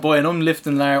walking by, and I'm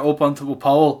lifting Lara up onto a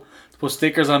pole to put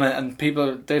stickers on it, and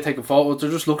people, they're taking photos,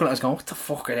 they're just looking at us going, what the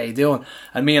fuck are they doing?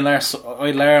 And me and Lara, I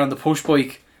had Lara on the push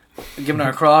bike, giving her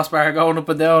a crossbar, going up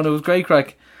and down. It was great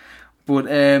crack. But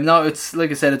no, it's like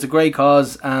I said, it's a great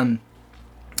cause, and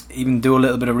even do a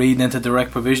little bit of reading into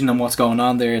direct provision and what's going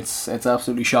on there. It's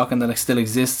absolutely shocking that it still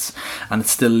exists and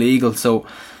it's still legal. So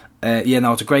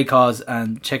No, it's a great cause,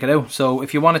 and check it out. So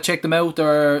if you want to check them out,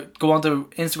 or go on to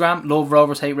Instagram, Love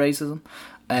Rovers Hate Racism.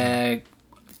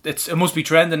 It must be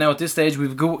trending now at this stage.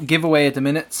 We've a giveaway at the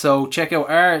minute, so check out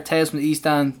our Tales from the East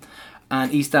Stand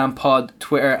and East Stand Pod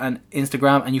Twitter and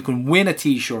Instagram, and you can win a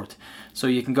t-shirt. So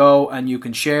you can go and you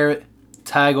can share it,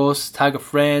 tag us, tag a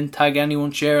friend, tag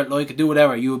anyone, share it, like it, do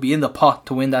whatever. You will be in the pot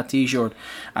to win that t-shirt.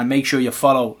 And make sure you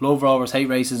follow Love Rovers Hate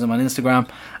Racism on Instagram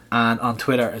and on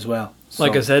Twitter as well.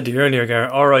 Like I said to you earlier,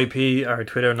 Gareth, RIP our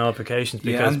Twitter notifications,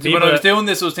 because when I was doing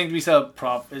this, I was thinking to myself,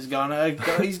 Prop is gonna,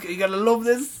 you gotta love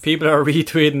this. People are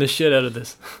retweeting the shit out of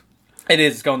this. It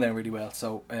is, it's going down really well.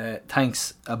 So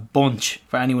thanks a bunch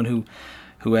for anyone who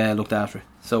looked after it.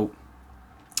 So,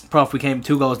 Prof, we came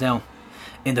 2 goals down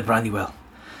in the Brandywell.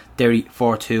 Derry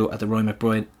 4-2 at the Roy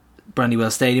McBride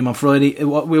Brandywell Stadium on Friday. It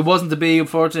wasn't to be,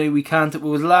 unfortunately. We can't. It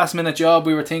was a last minute job.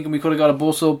 We were thinking we could have got a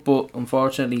bus up, but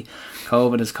unfortunately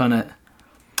COVID has kind of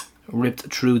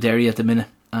ripped through Derry at the minute,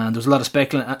 and there's a lot of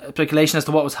speculation as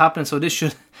to what was happening. So this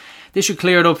should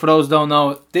clear it up for those who don't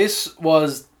know. This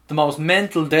was the most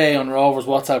mental day on Rovers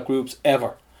WhatsApp groups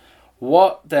ever.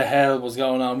 What the hell was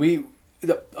going on?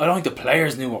 I don't think the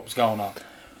players knew what was going on.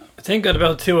 I think at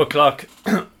about 2 o'clock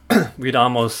we'd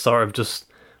almost sort of just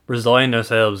resigned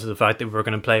ourselves to the fact that we were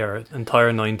going to play our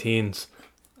entire 19s.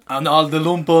 And all the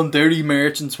lump on Derry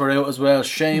merchants were out as well.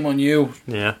 Shame on you.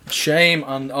 Yeah. Shame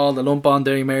on all the lump on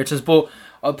Derry merchants. But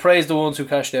I'll praise the ones who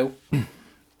cashed out.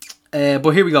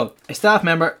 But here we go. A staff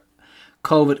member,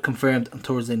 COVID confirmed on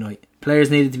Thursday night.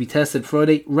 Players needed to be tested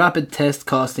Friday. Rapid test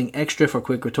costing extra for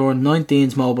quick return.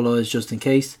 19s mobilised just in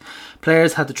case.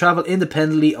 Players had to travel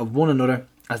independently of one another,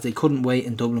 as they couldn't wait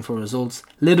in Dublin for results.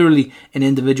 Literally in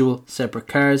individual separate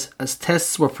cars. As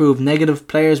tests were proved negative,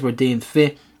 players were deemed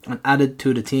fit and added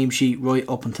to the team sheet right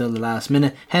up until the last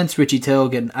minute. Hence Richie Towell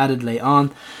getting added late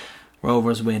on.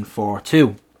 Rovers win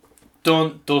 4-2.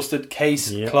 Done, dusted,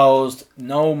 case closed.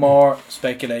 No more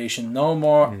speculation. No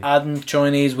more adding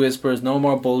Chinese whispers. No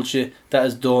more bullshit. That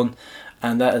is done,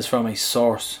 and that is from a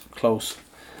source close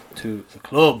to the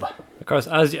club. Of course,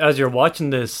 as you're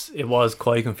watching this, it was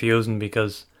quite confusing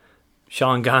because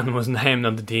Sean Gannon was named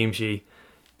on the team sheet.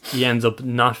 He ends up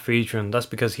not featuring. That's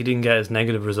because he didn't get his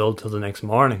negative result till the next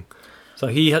morning. So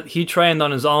he trained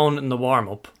on his own in the warm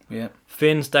up. Yeah.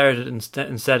 Finn started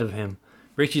instead of him.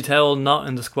 Richie Towell not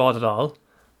in the squad at all.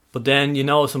 But then you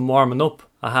notice him warming up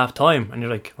at half time, and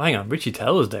you're like, hang on, Richie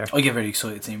Towell is there. I get very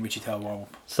excited seeing Richie Towell warm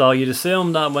up. So you'd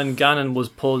assume that when Gannon was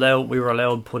pulled out, we were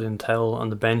allowed to put in Towell on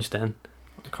the bench then.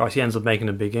 Of course, he ends up making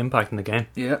a big impact in the game.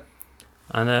 Yeah.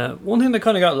 And one thing that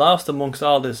kind of got lost amongst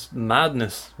all this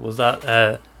madness was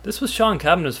that this was Sean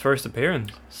Cavanagh's first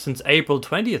appearance since April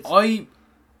 20th.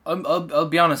 I'll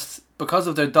be honest, because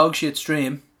of their dog shit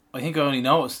stream, I think I only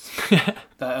noticed that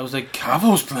I was like,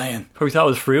 Cavo's playing. Probably thought it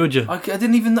was Fruja. I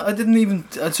didn't even.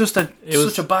 It's just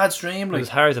such a bad stream. Like, it was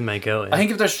hard to make out. Yeah. I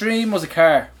think if their stream was a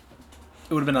car,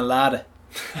 it would have been a Lada.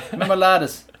 Remember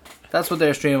Ladas? That's what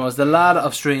their stream was. The Lada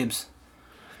of streams.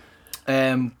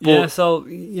 Yeah, so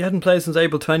he hadn't played since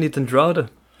April 20th in Drogheda.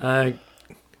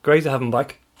 Great to have him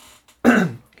back.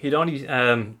 He'd only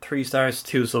 3 starts,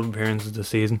 2 sub appearances this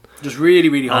season. Just really,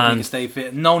 really hoping he can stay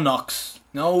fit. No knocks,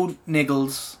 no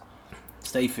niggles.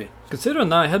 Stay fit. Considering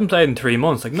that, he hadn't played in 3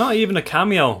 months. Like, not even a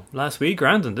cameo last week,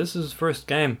 granted. This is his first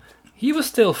game. He was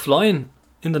still flying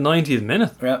in the 90th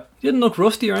minute. Yeah. He didn't look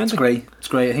rusty or anything. It's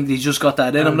great. I think he's just got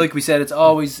that in him. Like we said, it's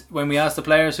always, when we ask the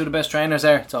players who the best trainers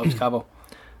are, it's always Cabo.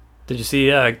 Did you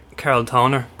see Carl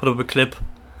Toner put up a clip?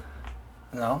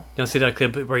 No. You don't see that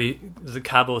clip where there's a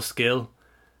Cabo skill?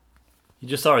 He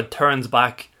just sort of turns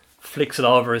back, flicks it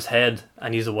over his head,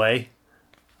 and he's away.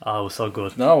 Oh, it was so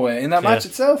good. No way. In that match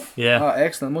itself? Yeah. Oh,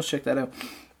 excellent. Must check that out.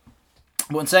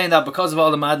 But in saying that, because of all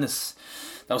the madness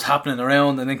that was happening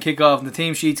around, and then kick-off, and the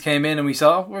team sheets came in, and we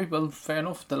saw, well, fair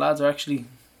enough, the lads are actually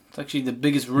the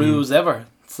biggest ruse ever.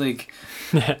 It's like,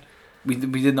 we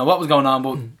didn't know what was going on,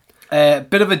 but a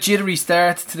bit of a jittery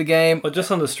start to the game. Well,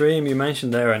 just on the stream, you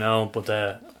mentioned there, I know, but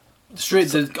the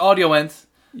audio went.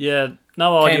 Yeah,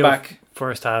 no audio. Came back.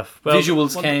 First half.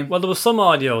 Visuals came. Well, there was some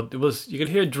audio. You could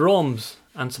hear drums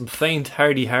and some faint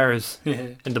hardy hairs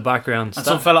in the background. And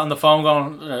some fella on the phone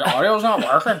going, the audio's not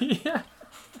working. Yeah.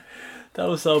 That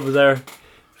was so bizarre.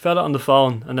 Fella on the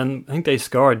phone, and then I think they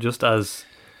scored just as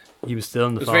he was still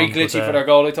on the phone. It was very glitchy for their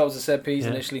goal. I thought it was a set piece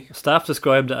initially. Staff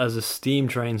described it as a steam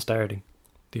train starting,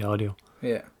 the audio.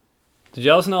 Yeah. Did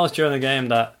you also notice during the game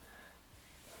that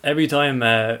every time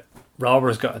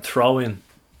Robbers got a throw in,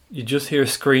 you just hear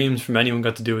screams from anyone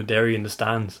got to do with Derry in the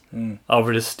stands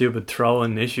over this stupid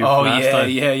throw-in issue. Oh,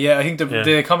 yeah. I think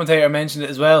the commentator mentioned it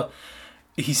as well.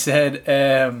 He said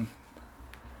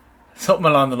Something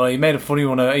along the line. He made a funny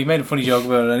one. He made a funny joke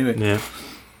about it anyway. Yeah.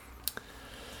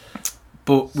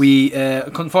 But we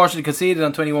unfortunately conceded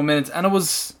on 21 minutes, and it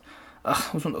was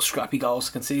one of those scrappy goals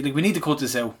to concede. Like, we need to cut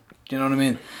this out. Do you know what I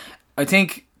mean? I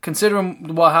think,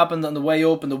 considering what happened on the way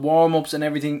up and the warm-ups and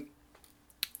everything,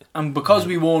 and because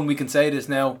we won, we can say this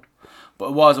now, but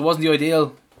it wasn't the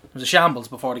ideal. It was a shambles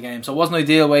before the game, so it wasn't an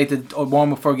ideal way to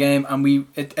warm up for a game, and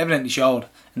it evidently showed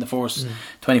in the first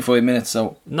 25 minutes.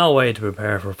 So no way to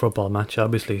prepare for a football match,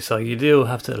 obviously, so you do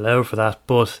have to allow for that.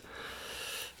 But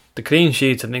the clean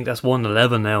sheets, I think that's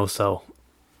 1-11 now, so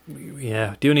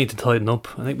yeah, do need to tighten up.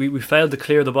 I think we failed to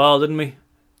clear the ball, didn't we?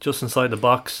 Just inside the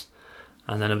box,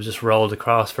 and then it was just rolled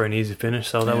across for an easy finish,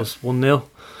 so that was 1-0.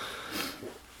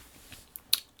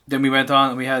 Then we went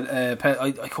on and we had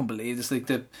I couldn't believe this. Like,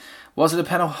 was it a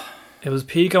penalty? It was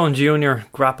Pico and Junior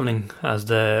grappling as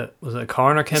a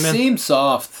corner came in. Seemed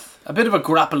soft. A bit of a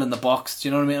grapple in the box, do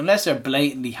you know what I mean? Unless they're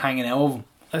blatantly hanging out of him.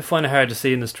 I find it hard to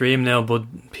see in the stream now,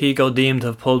 but Pico deemed to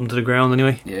have pulled him to the ground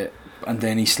anyway. Yeah, and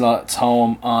then he slots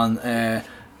home on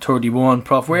 31.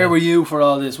 Prof, where were you for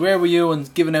all this? Where were you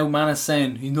and giving out Manis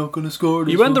saying he's not going to score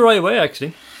this? You went the right way,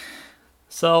 actually.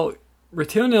 So we're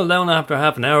 2-0 down after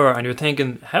half an hour, and you're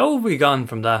thinking, how have we gone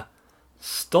from that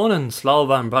stunning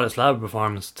Slovan Bratislava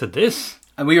performance to this?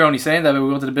 And we were only saying that we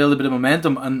wanted to build a bit of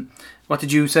momentum. And what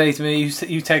did you say to me?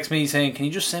 You text me saying, can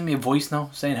you just send me a voice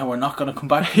now saying how we're not going to come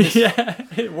back from this? Yeah,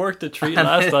 it worked a treat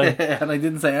last time. And I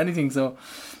didn't say anything, so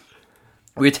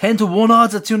we're 10-1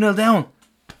 odds at 2-0 down.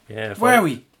 Yeah, Where are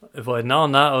we? If I'd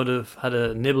known that, I would have had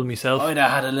a nibble myself. I'd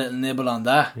have had a little nibble on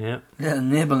that. Yeah. Little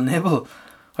nibble.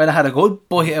 I'd have had a good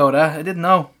bite out of that. I didn't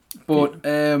know. But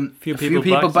a few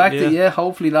people backed it, yeah.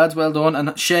 Hopefully, lads, well done.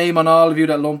 And shame on all of you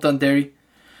that lumped on Derry.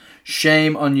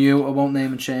 Shame on you. I won't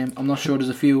name and shame. I'm not sure there's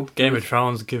a few. Game of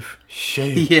Thrones give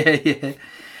shame. Yeah.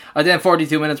 And then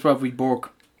 42 minutes probably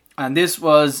Burke. And this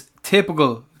was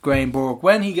typical Graham Burke.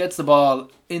 When he gets the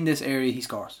ball in this area, he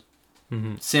scores.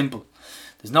 Mm-hmm. Simple.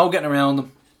 There's no getting around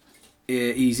him.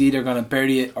 He's either going to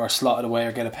bury it or slot it away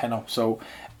or get a penalty. So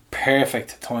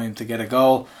perfect time to get a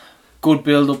goal. Good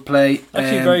build-up play.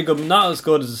 Actually very good. Not as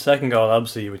good as the second goal,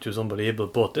 obviously, which was unbelievable.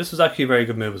 But this was actually a very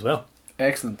good move as well.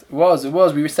 Excellent. It was.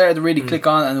 We started to really click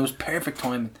on, and it was perfect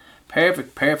timing.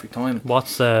 Perfect timing.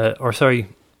 Watts'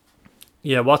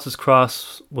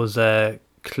 cross was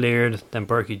cleared. Then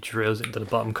Berkey drills it into the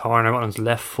bottom corner on his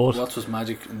left foot. Watts was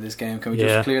magic in this game. Can we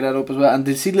just clear that up as well? And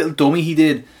did you see the little dummy he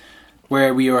did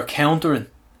where we were countering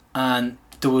and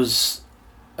there was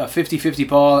a 50-50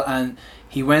 ball and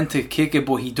he went to kick it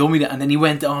but he dummied it and then he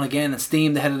went on again and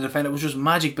steamed ahead of the defender. It was just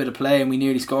magic bit of play and we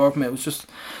nearly scored from it. It was just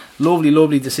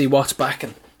lovely to see Watts back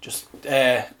and just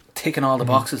ticking all the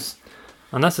boxes.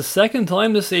 And that's the second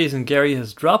time this season Gary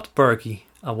has dropped Berkey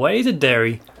away to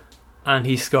Derry and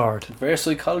he scored. Reverse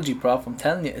psychology, Prof. I'm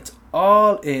telling you, it's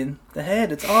all in the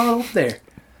head. It's all up there.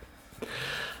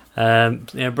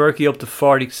 Berkey up to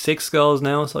 46 goals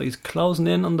now, so he's closing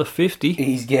in on the 50.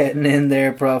 He's getting in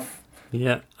there, Prof.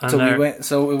 Yeah. And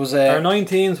so it was our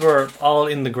 19s were all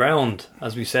in the ground,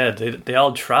 as we said. They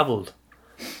all travelled.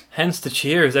 Hence the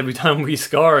cheers every time we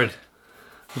scored,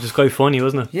 which is quite funny,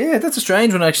 wasn't it? Yeah, that's a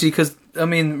strange one actually. Because I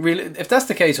mean, really, if that's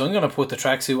the case, I'm going to put the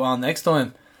tracksuit on next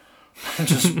time and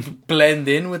just blend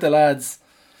in with the lads.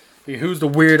 Who's the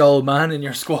weird old man in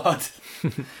your squad?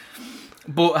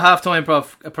 But half-time,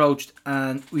 Prof, approached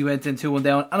and we went in 2-1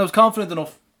 down and I was confident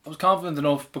enough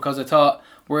because I thought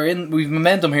we've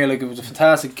momentum here. Like, it was a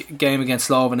fantastic game against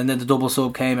Slovan and then the double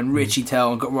sub came and Richie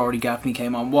Tell and Rory Gaffney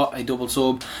came on. What a double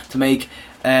sub to make.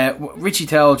 Richie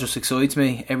Tell just excites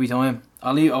me every time.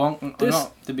 There'll be a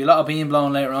lot of being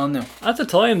blown later on now. At the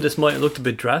time this might have looked a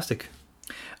bit drastic.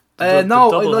 I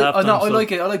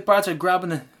like it. I like Bradford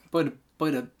grabbing it by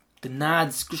the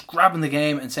nads, just grabbing the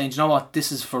game and saying, "Do you know what,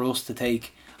 this is for us to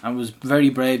take," and it was a very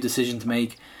brave decision to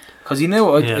make because he knew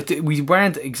we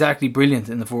weren't exactly brilliant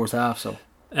in the first half, so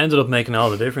ended up making all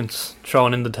the difference,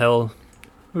 throwing in the towel.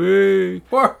 But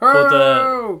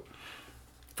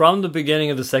from the beginning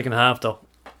of the second half though,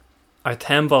 our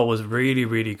tempo was really,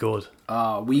 really good.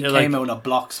 We came out of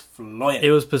blocks flying. It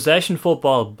was possession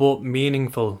football, but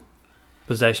meaningful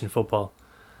possession football.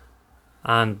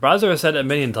 And Brazzer has said it a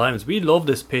million times, we love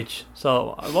this pitch,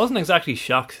 so I wasn't exactly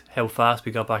shocked how fast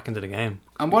we got back into the game.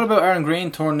 And what about Aaron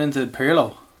Green turning into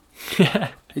Pirlo? Yeah.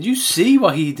 Did you see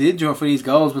what he did for these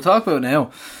goals? We'll talk about it now.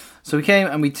 So we came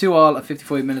and we 2-2 at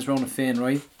 55 minutes, Ronan Finn,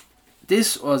 right?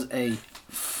 This was a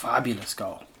fabulous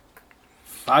goal.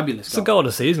 It's a goal of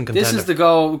the season contender. This is the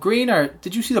goal. Greener,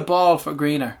 did you see the ball for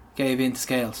Greener gave in to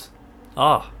Scales?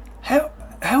 How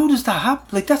does that happen?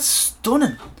 Like, that's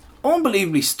stunning.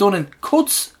 Unbelievably stunning.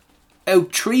 Cuts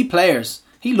out 3 players,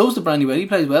 He loves the Brandywell. He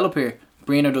plays well up here.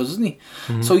 Breener does, doesn't he?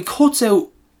 So he cuts out,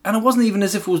 and it wasn't even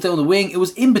as if it was down the wing. It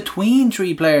was in between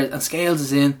three players, and Scales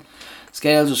is in.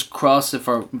 Scales just crossed it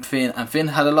for Finn, and Finn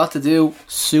had a lot to do.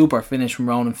 Super finish from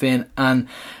Ronan Finn, and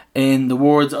in the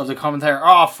words of the commentator,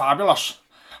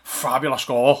 fabulous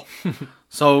goal.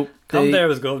 So Commentator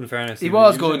was good in fairness. he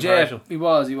was was good, yeah. impartial. He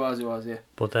was, yeah.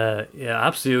 But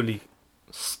absolutely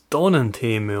stunning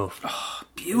team move.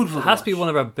 Beautiful. It has to be one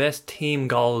of our best team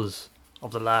goals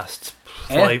of the last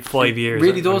Yeah, 5 years.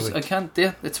 Really does. anyway. I can't.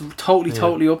 Yeah, it's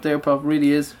totally up there. Probably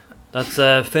really is. That's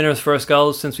Finner's first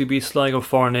goal since we beat Sligo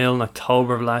 4-0 in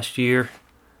October of last year.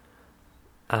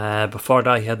 Before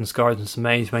that, he hadn't scored since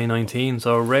May 2019,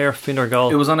 so a rare Finner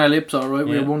goal. It was on our lips, all right.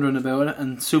 We Yeah. were wondering about it,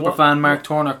 and superfan Mark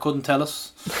Turner couldn't tell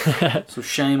us. So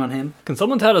shame on him. Can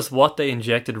someone tell us what they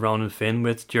injected Ronan Finn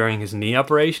with during his knee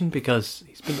operation? Because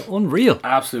he's been unreal.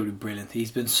 Absolutely brilliant.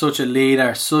 He's been such a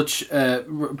leader, such a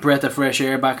breath of fresh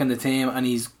air back in the team, and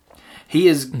he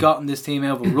has gotten this team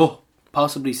out of a rut,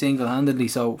 possibly single-handedly.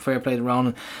 So fair play to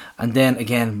Ronan. And then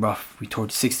again, rough. We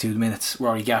toured 62 minutes.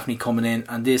 Rory Gaffney coming in,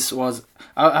 and this was.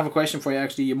 I have a question for you.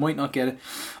 Actually, you might not get it,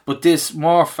 but this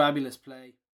more fabulous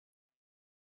play.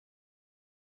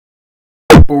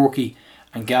 Borky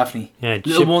and Gaffney. Yeah,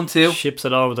 Little 1-2. Ships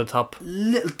it over the top.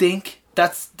 Little dink.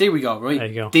 There we go, right? There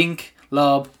you go. Dink,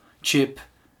 lob, chip,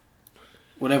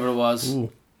 whatever it was.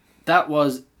 Ooh, That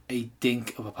was a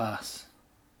dink of a pass.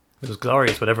 it was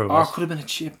glorious, whatever it Or was. could have been a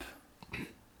chip.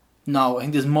 No, I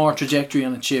think there's more trajectory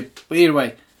on a chip. But either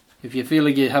way, if you feel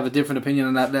like you have a different opinion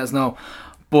on that, let us know.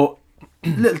 But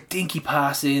little dinky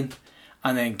pass in,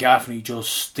 and then Gaffney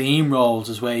just steamrolls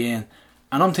his way in.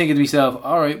 And I'm thinking to myself,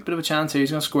 alright, bit of a chance here,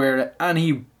 he's going to square it. And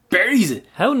he buries it.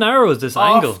 How narrow is this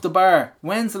Off angle? the bar.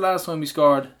 When's the last time we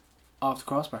scored off the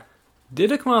crossbar?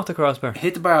 Did it come off the crossbar? It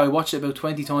hit the bar, I watched it about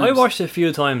 20 times. I watched it a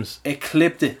few times. It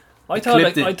clipped it. I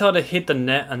thought it hit the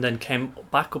net and then came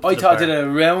back up to I the thought bar. it did a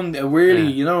round, a whirly, Yeah.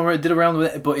 you know, it did a round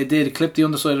with it, but it did. It clipped the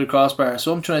underside of the crossbar.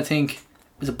 So I'm trying to think,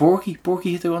 is it Borky?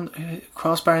 Borky hit the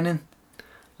crossbar and in.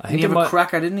 I He think, gave it a might,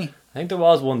 cracker, didn't he? I think there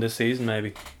was one this season,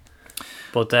 maybe.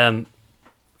 But,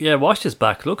 watch this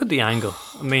back. Look at the angle.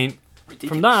 I mean,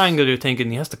 from that angle, you're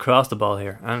thinking he has to cross the ball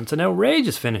here. And it's an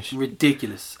outrageous finish.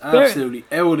 Ridiculous. Absolutely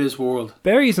out of this world.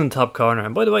 Barry's in the top corner.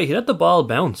 And by the way, he let the ball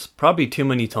bounce probably too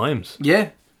many times.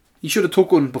 Yeah. He should have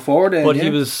took one before then. But yeah. he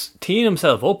was teeing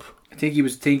himself up. I think he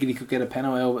was thinking he could get a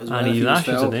penalty out of it as well. And if he was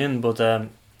lashes fouled. it in. But I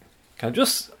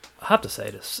have to say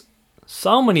this.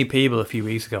 So many people a few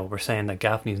weeks ago were saying that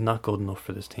Gaffney's not good enough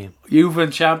for this team. You've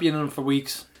been championing him for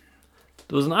weeks.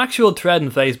 There was an actual thread on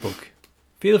Facebook.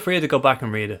 Feel free to go back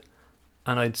and read it.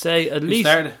 And I'd say at Who least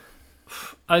started?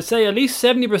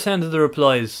 70% of the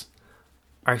replies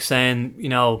are saying,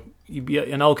 you'd be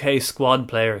an okay squad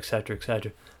player, etc.,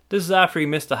 etc. This is after he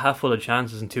missed a handful of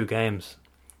chances in 2 games.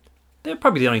 They're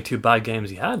probably the only 2 bad games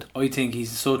he had. I think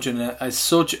he's even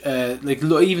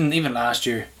last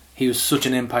year he was such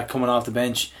an impact coming off the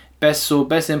bench. Best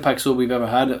impact sub we've ever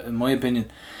had, in my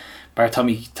opinion. Bar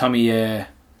Tommy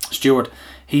Stewart.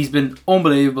 He's been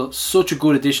unbelievable. Such a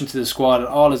good addition to the squad, and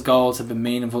all his goals have been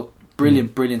meaningful.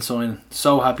 Brilliant signing.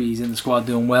 So happy he's in the squad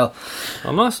doing well.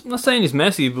 I'm not saying he's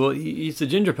messy, but he's the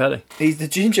ginger Pele. He's the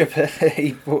ginger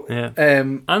Pele. But, Yeah.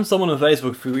 and someone on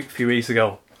Facebook a few weeks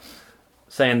ago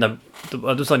saying that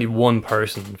there's only one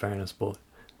person, in fairness, but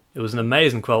it was an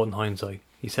amazing quote in hindsight.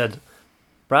 He said,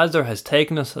 Brazder has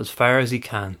taken us as far as he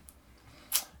can.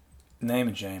 name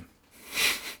and shame.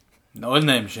 No, his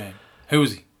name and shame.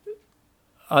 Who's he?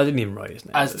 I didn't even write his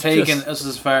name. Has It's taken just us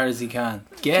as far as he can.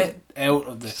 Get out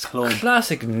of the club.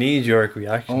 classic knee-jerk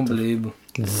reaction. Unbelievable.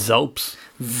 Zopes.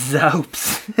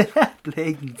 Zops.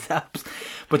 Blatant zops.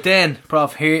 But then,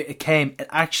 Prof, here it came. It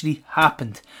actually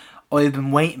happened. I've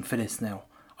been waiting for this now.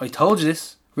 I told you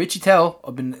this. Richie Tell,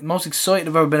 I've been the most excited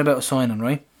I've ever been about a signing,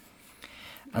 right?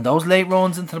 And those late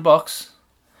runs into the box,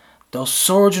 those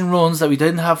surging runs that we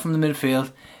didn't have from the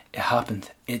midfield, it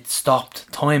happened. It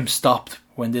stopped. Time stopped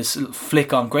when this little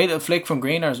flick on. Great little flick from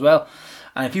Greener as well.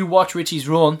 And if you watch Richie's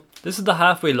run, This is the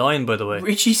halfway line, by the way.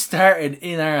 Richie started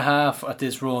in our half at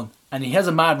this run, and he has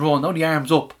a mad run. Now the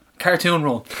arms up, cartoon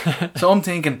run. So I'm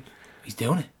thinking, he's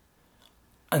doing it,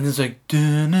 and it's like,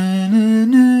 and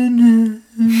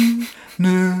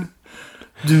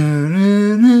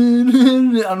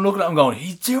I'm looking at him going,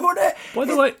 he's doing it. By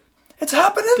the way, It's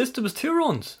happening. there was 2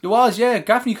 runs. It was, yeah.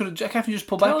 Gaffney just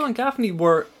pulled back. Tell and Gaffney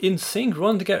were in sync,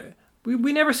 run together.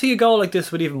 We never see a goal like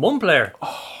this with even one player.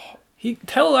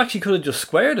 Tell actually could have just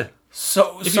squared it.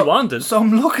 If he wanted. So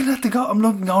I'm looking at the goal. I'm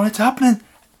looking, going, it's happening.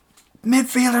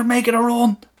 Midfielder making a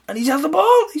run, and he's has the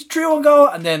ball. He's through and goal,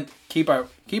 and then keeper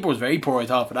was very poor. I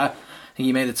thought for that. think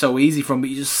he made it so easy for him, but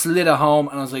he just slid it home,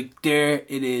 and I was like, there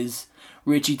it is.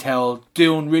 Richie Towell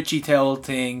doing Richie Towell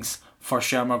things for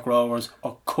Shamrock Rovers.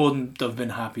 I couldn't have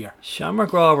been happier.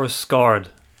 Shamrock Rovers scored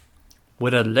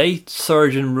with a late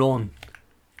surging run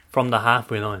from the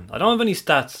halfway line. I don't have any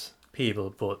stats,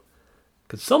 people, but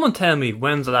could someone tell me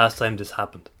when's the last time this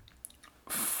happened?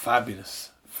 Fabulous.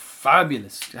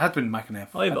 It had been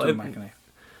McAnef.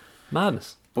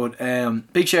 Madness. But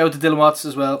big shout out to Dylan Watts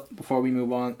as well before we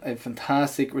move on. A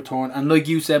fantastic return. And like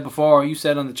you said before, you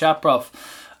said on the chat, Prof,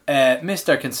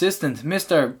 Mr. Consistent,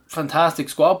 Mr. Fantastic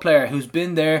squad player who's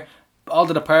been there. All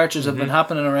the departures have been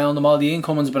happening around him, all the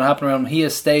incomings have been happening around him. He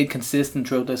has stayed consistent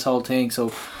throughout this whole thing.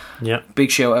 So yeah,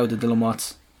 big shout out to Dylan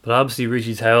Watts. But obviously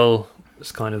Richie Towell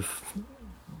is kind of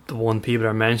the one people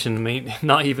are mentioning. I mean,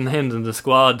 not even him in the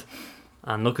squad.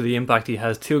 And look at the impact he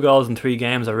has. 2 goals in 3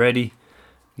 games already.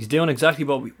 He's doing exactly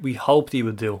what we hoped he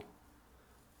would do.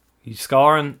 He's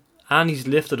scoring and he's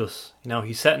lifted us. You know,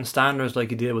 he's setting standards like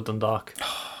he did with Dundalk.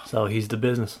 So he's the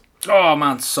business. Oh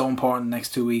man, it's so important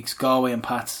next 2 weeks. Galway and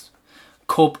Pats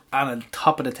Cup and a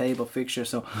top of the table fixture.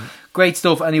 So great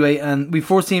stuff anyway. And we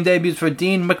first team debuts for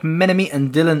Dean McMenemy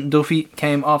and Dylan Duffy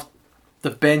came off the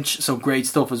bench. So great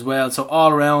stuff as well. So all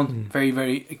around very,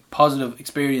 very positive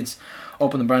experience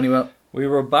up in the Brandywell. We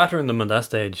were battering them at that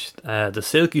stage. The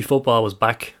silky football was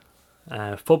back.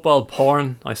 Football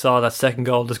porn, I saw that second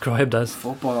goal described as.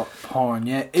 Football porn,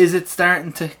 yeah. Is it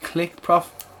starting to click, Prof?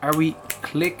 Are we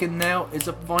clicking now? Is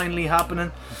it finally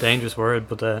happening? Dangerous word,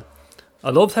 but I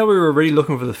loved how we were really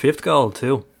looking for the 5th goal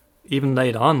too. Even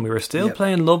late on, we were still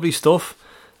playing lovely stuff.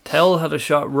 Tell had a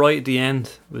shot right at the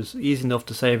end. It was easy enough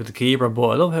to save with the keeper, but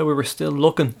I love how we were still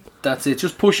looking. That's it,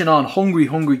 just pushing on.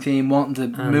 Hungry team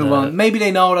wanting to move on. Maybe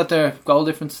they know that their goal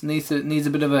difference needs a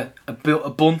bit of a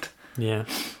bunt. Yeah,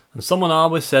 and someone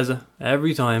always says it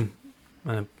every time,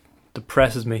 and it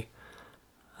depresses me.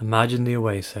 Imagine the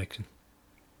away section.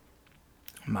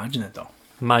 Imagine it though.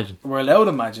 Imagine. We're allowed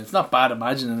to imagine. It's not bad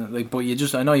imagining it, like, but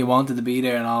I know you wanted to be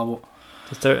there and all.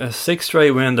 But it's a 6th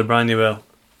straight win to Brandywell.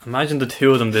 Imagine the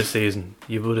 2 of them this season.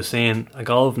 You would have seen a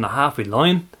goal from the halfway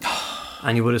line.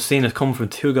 And you would have seen it come from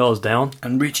 2 goals down.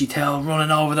 And Richie Towell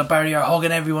running over the barrier,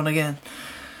 hugging everyone again.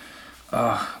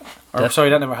 Sorry,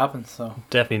 that never happened. So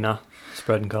definitely not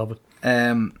spreading COVID.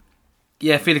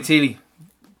 Yeah, Felix Healy,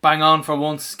 bang on for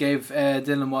once. Gave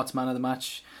Dylan Watts man of the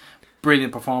match.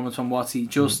 Brilliant performance from Wattsy.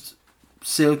 Just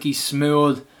silky,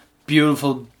 smooth,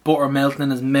 beautiful, butter melting in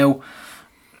his mouth.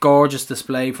 Gorgeous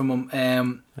display from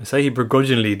him. I say he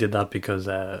begrudgingly did that because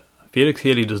Felix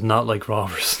Healy does not like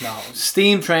Rovers. No,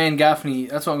 Steam Train Gaffney.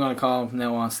 That's what I'm going to call him from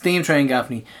now on. Steam Train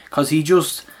Gaffney, because he's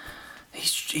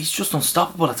just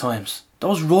unstoppable at times.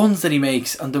 Those runs that he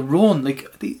makes and the run,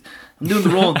 I'm doing the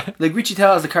run like Richie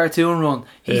Towell has the cartoon run.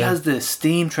 He has the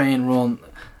Steam Train run.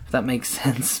 If that makes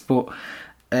sense, but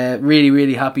really,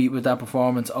 really happy with that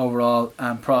performance overall.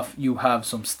 And Prof, you have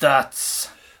some stats.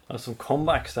 I have some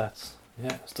comeback stats.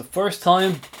 Yeah, it's the first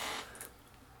time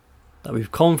that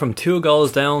we've come from 2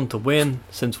 goals down to win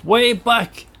since way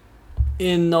back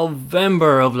in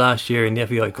November of last year in the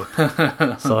FAI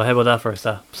Cup. So how about that for a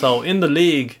stat? So in the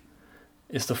league,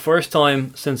 it's the first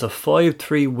time since a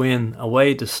 5-3 win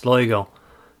away to Sligo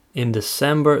in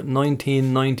December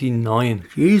 1999.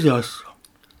 Jesus.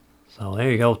 So there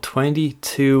you go,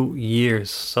 22 years.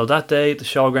 So that day at the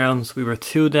showgrounds, we were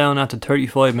 2 down after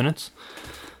 35 minutes.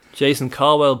 Jason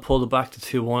Caldwell pulled it back to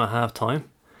 2-1 at half time.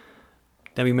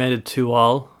 Then we made it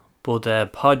 2-2,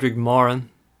 but Padraig Moran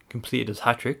completed his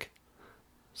hat-trick.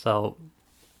 So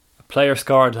a player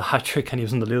scored a hat-trick and he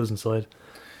was on the losing side.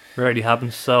 Rarely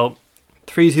happens. So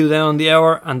 3-2 down in the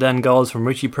hour, and then goals from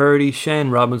Richie Purdy, Shane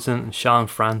Robinson and Sean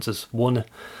Francis won it.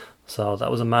 So that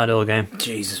was a mad old game.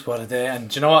 Jesus, what a day. And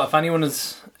do you know what? If anyone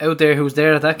is out there who's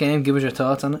there at that game, give us your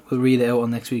thoughts on it. We'll read it out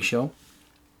on next week's show.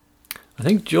 I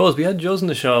think we had Joe's in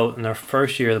the show in our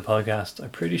first year of the podcast.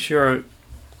 I'm pretty sure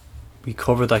we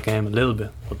covered that game a little bit,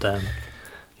 but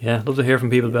yeah, love to hear from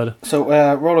people about it. So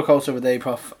roller coaster of a day,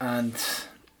 Prof, and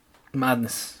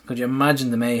madness. Could you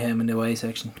imagine the mayhem in the away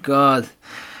section? God,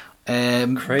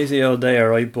 crazy old day,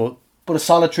 alright, but a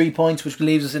solid 3 points, which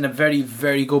leaves us in a very,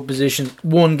 very good position.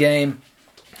 1 game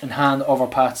in hand over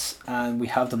Pats, and we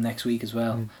have them next week as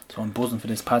well. So I'm buzzing for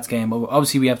this Pats game. But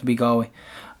obviously we have to beat Galway,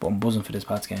 but I'm buzzing for this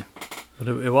Pats game. But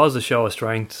it was a show of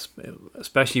strength,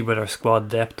 especially with our squad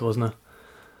depth, wasn't it?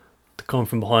 To come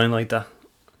from behind like that.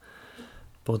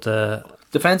 But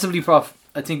defensively, Prof,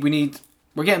 I think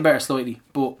we're getting better slightly,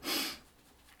 but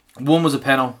one was a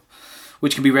penalty,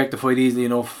 which can be rectified easily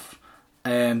enough.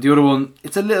 The other one,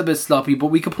 it's a little bit sloppy, but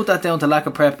we could put that down to lack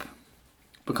of prep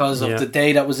because of the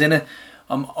day that was in it.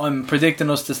 I'm predicting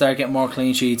us to start getting more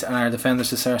clean sheets and our defenders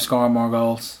to start scoring more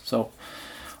goals. So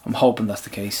I'm hoping that's the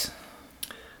case.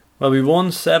 Well, we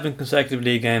won 7 consecutive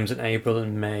league games in April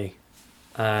and May.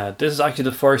 This is actually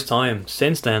the first time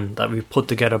since then that we've put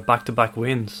together back-to-back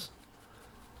wins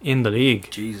in the league.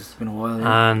 Jesus, it's been a while.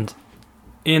 Yeah. And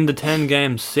in the 10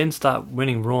 games since that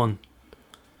winning run,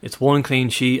 it's 1 clean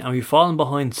sheet, and we've fallen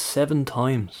behind 7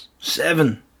 times.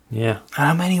 7. Yeah. And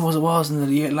how many was in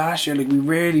the year last year? Like, we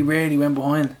rarely went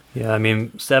behind. Yeah, I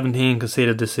mean, 17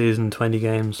 conceded this season, 20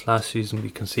 games. Last season we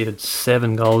conceded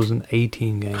 7 goals in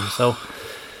 18 games. So,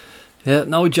 yeah,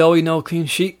 no Joey, no clean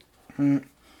sheet.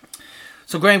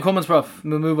 So Graham Cummins, Prof,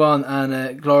 we'll move on, and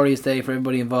a glorious day for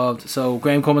everybody involved. So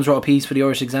Graham Cummins wrote a piece for the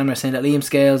Irish Examiner saying that Liam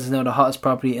Scales is now the hottest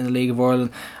property in the League of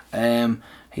Ireland.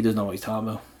 He doesn't know what he's talking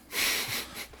about.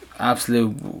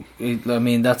 Absolute, I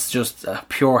mean, that's just a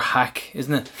pure hack,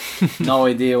 isn't it? No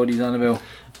idea what he's on about.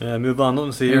 Yeah, move on,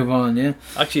 nothing to see here. Move on, yeah.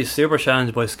 Actually, super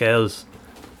challenge by Scales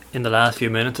in the last few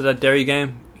minutes of that Derry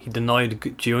game. He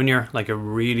denied Junior like a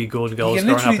really good goal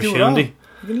scoring opportunity.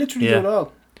 You can literally do it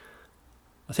all.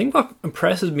 I think what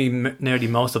impresses me nearly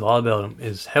most of all about him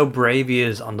is how brave he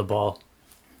is on the ball.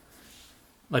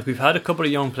 Like, we've had a couple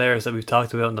of young players that we've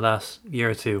talked about in the last year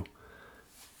or two,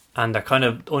 and they're kind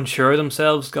of unsure of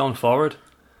themselves going forward.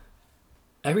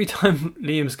 Every time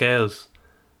Liam Scales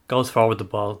goes forward the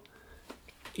ball,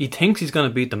 he thinks he's going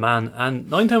to beat the man, and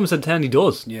 9 times out of 10 he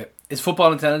does. Yeah, his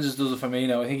football intelligence does it for me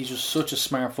now. I think he's just such a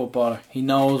smart footballer. He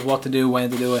knows what to do, when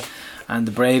to do it, and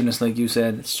the braveness, like you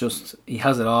said, it's just, he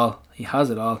has it all. He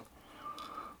has it all.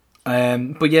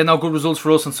 But yeah, no good results for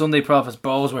us on Sunday, Prof, as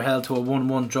Bows were held to a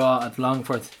 1-1 draw at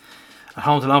Longford. At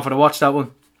home to Longford, I watched that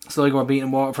one. Sligo were beating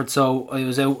Waterford, so I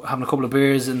was out having a couple of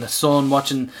beers in the sun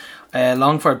watching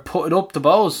Longford put it up to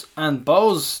Bows. And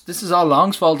Bows, this is all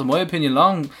Long's fault in my opinion.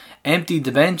 Long emptied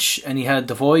the bench and he had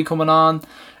Devoy coming on.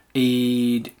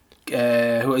 He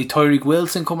Tyreek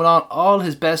Wilson coming on, all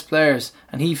his best players,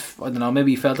 and I don't know,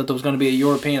 maybe he felt that there was going to be a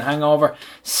European hangover.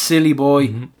 Silly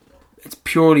boy. It's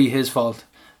purely his fault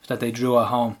that they drew at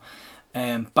home.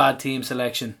 Bad team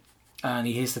selection, and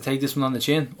he has to take this one on the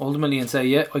chin ultimately and say,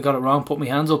 yeah, I got it wrong, put my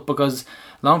hands up, because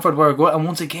Longford were good, and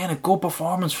once again a good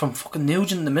performance from fucking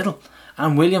Nugent in the middle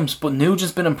and Williams. But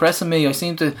Nugent's been impressing me. I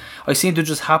seem to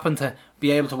just happen to be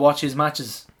able to watch his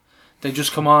matches. They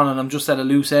just come on and I'm just at a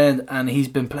loose end, and he's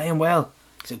been playing well.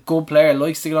 He's a good player,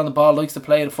 likes to get on the ball, likes to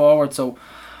play it forward, so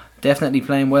definitely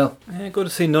playing well. Yeah, good to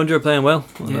see Nudger playing well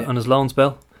on his loan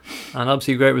spell. And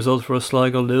obviously a great result for us,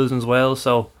 Sligo losing as well,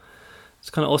 so it's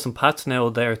kind of us and Pats now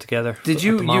there together. Did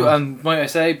you might I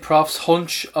say, Prof's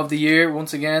hunch of the year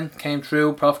once again came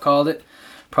true. Prof called it.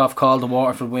 Prof called the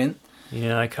Waterford win.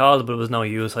 Yeah, I called it, but it was no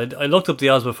use. I looked up the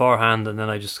odds beforehand, and then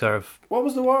I just sort of... What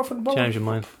was the Waterford ball? Changed your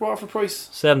mind. Waterford price?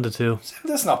 7-2.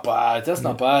 That's not bad. That's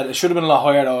not bad. It should have been a lot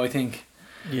higher though, I think.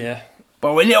 Yeah.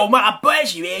 But with little Mark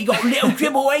Bursey, he got a little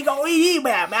dribble, he got in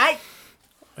about, mate.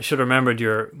 I should have remembered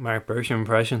your Mark Bersham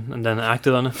impression and then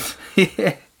acted on it.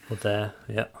 Yeah.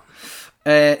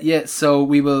 But yeah, so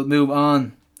we will move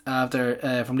on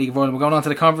after from League of Ireland. We're going on to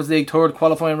the Conference League third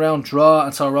qualifying round draw,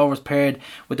 and saw Rovers paired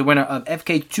with the winner of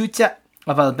FK Chucha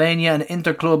of Albania and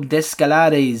Interclub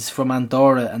Descalades from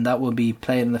Andorra, and that will be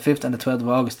played on the 5th and the 12th of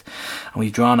August, and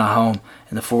we've drawn at home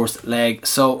in the first leg.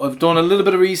 So I've done a little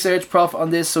bit of research, Prof, on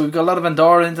this. So we've got a lot of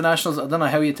Andorra internationals. I don't know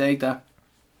how you take that.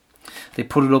 They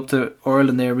put it up to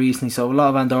Ireland there recently, so a lot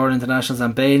of Andorra internationals.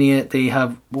 Albania, they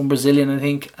have one Brazilian, I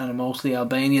think, and mostly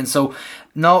Albanian. So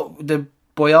no,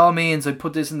 by all means, I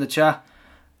put this in the chat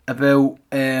about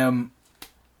the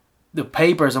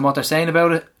papers and what they're saying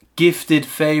about it. Gifted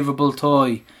favourable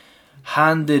toy,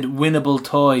 handed winnable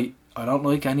toy. I don't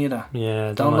like any of that.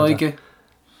 Yeah, don't like it.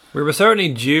 We were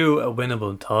certainly due a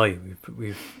winnable tie.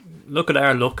 We've look at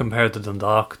our luck compared to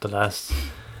Dundalk the last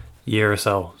year or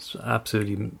so. It's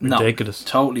absolutely ridiculous.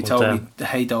 Totally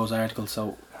hate those articles.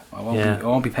 So I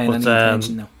won't be paying any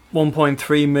attention now.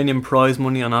 1.3 million prize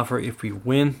money on offer if we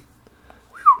win.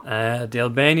 The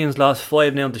Albanians lost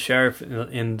 5-0 to Sheriff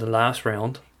in the last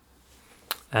round.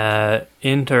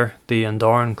 Inter, the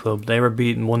Andorran club, they were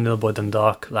beaten 1-0 by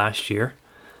Dundalk last year,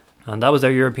 and that was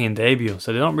their European debut,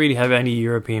 so they don't really have any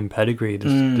European pedigree,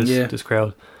 this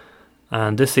crowd.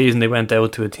 And this season they went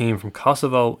out to a team from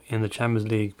Kosovo in the Champions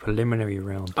League preliminary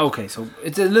round. Okay, so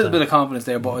it's a little bit of confidence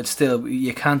there, but it's still,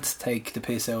 you can't take the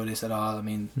piss out of this at all. I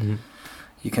mean,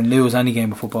 you can lose any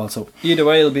game of football, so either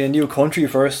way it'll be a new country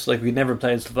for us. Like, we've never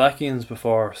played Slovakians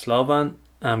before Slovan,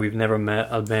 and we've never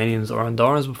met Albanians or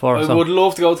Andorrans before. I would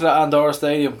love to go to that Andorra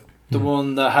stadium, the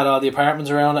one that had all the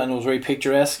apartments around it, and it was very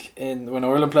picturesque when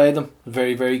Ireland played them.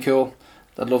 Very, very cool.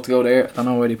 I'd love to go there. I don't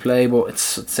know where they play, but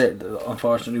it's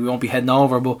unfortunately we won't be heading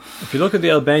over. But if you look at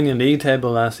the Albanian league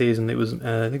table last season, it was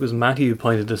I think it was Matty who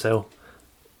pointed this out.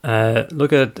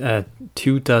 Look at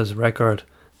Tuta's record.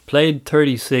 Played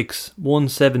 36, won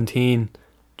 17,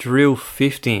 drew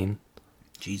 15,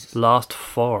 Jesus, lost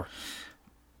 4.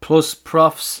 Plus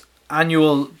Prof's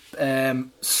annual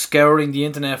scouring the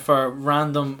internet for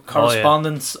random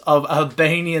correspondence of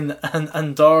Albanian and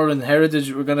Andorran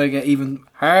heritage. We're gonna get even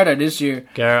harder this year.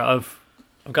 Gar, I've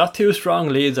got 2 strong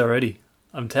leads already.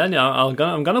 I'm telling you, I'm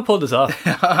gonna pull this off.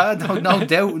 no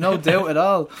doubt at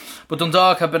all. But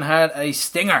Dundalk have been had a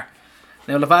stinger.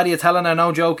 Now Levadia Tallinn are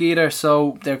no joke either,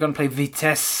 so they're going to play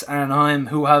Vitesse Arnhem,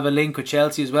 who have a link with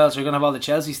Chelsea as well. So you're going to have all the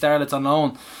Chelsea starlets on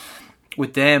loan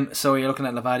with them. So you're looking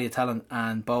at Levadia Tallinn,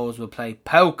 and Bows will play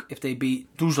PAOK if they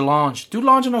beat Dudelange.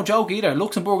 Dudelange are no joke either.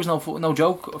 Luxembourg is no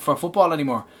joke for football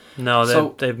anymore.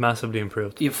 No, they've massively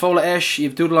improved. You have Fola Esch, you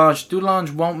have Dudelange.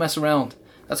 Dudelange won't mess around.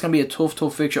 That's going to be a tough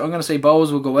fixture. I'm going to say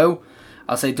Bows will go out.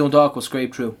 I'll say Dundalk will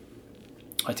scrape through.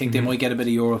 I think they might get a bit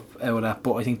of Europe out of that,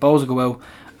 but I think Bows will go out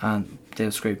and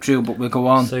they'll scrape through, but we'll go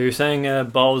on. So you're saying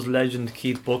Bows legend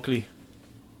Keith Buckley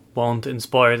won't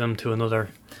inspire them to another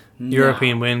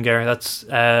European win, Gary? That's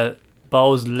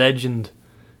Bows legend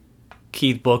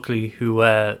Keith Buckley, who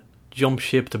jumped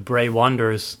ship to Bray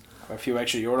Wanderers for a few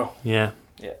extra euro. Yeah.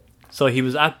 So he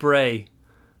was at Bray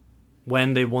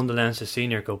when they won the Leinster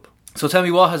Senior Cup. So tell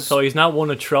me, what has... So he's not won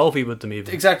a trophy with them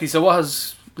even. Exactly. So what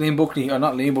has Liam Buckley, or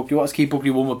not Liam Buckley, what has Keith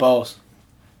Buckley won with Bows?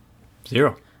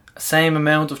 0. Same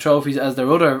amount of trophies as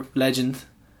their other legend,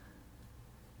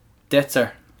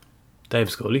 Detzer. Dave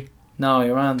Scully. No,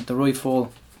 you're on the right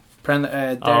full.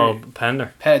 Pender.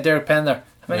 Derek Pender.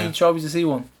 How many trophies has he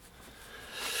won?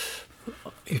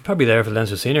 He's probably there for the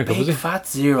Leinster Senior Cup, was he? Fat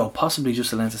 0, possibly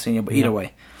just the Leinster Senior, but either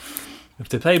way. If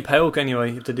they play PAOK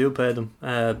anyway, if they do play them,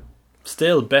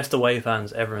 still best away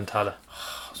fans ever in Tala.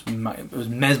 It was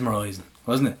mesmerising,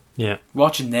 wasn't it? Yeah.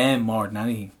 Watching them more than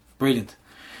anything. Brilliant.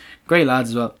 Great lads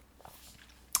as well.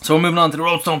 So we're moving on to the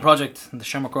Roadstone Project and the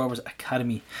Shamrock Rovers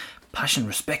Academy. Passion,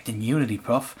 respect and unity,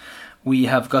 Prof. We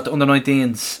have got the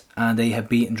under-19s and they have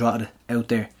beaten Drogheda out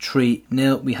there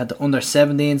 3-0. We had the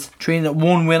under-17s,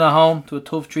 3-1 win at home to a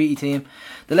tough treaty team.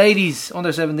 The ladies,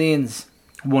 under-17s,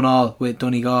 1-1 with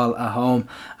Donegal at home.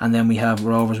 And then we have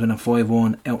Rovers winning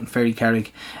 5-1 out in Ferry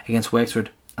Carrick against Wexford.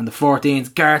 And the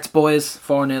 14s, Gart's boys,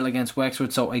 4-0 against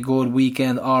Wexford. So a good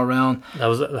weekend all round. That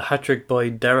was a hat-trick by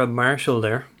Dara Marshall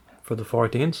there for the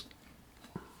 14s.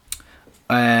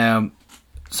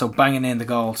 So banging in the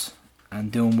goals and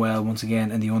doing well once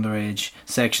again in the underage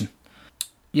section.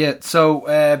 Yeah,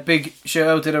 so big shout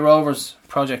out to the Rovers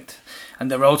project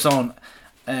and the Roadstone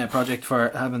project for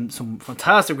having some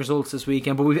fantastic results this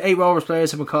weekend. But we've 8 Rovers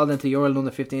players who have been called into the Ireland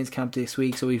under 15s camp this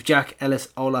week. So we've Jack Ellis,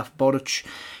 Olaf Bodic,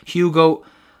 Hugo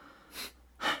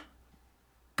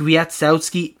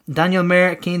Gwiatsowski, Daniel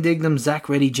Mayer, Keane Dignam, Zach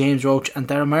Reddy, James Roach and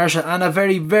Darren Marshall. And a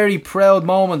very, very proud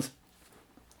moment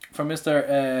for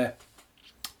Mr.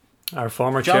 Our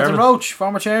former Jonathan chairman. Roach,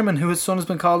 former chairman, who his son has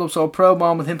been called up. So a proud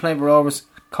moment, him playing for Rovers,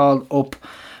 called up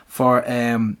for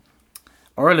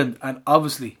Ireland. And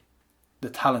obviously the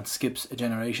talent skips a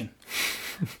generation.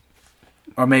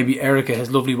 Or maybe Erica, his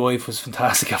lovely wife, was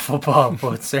fantastic at football,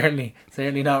 but certainly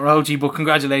not Roachy. But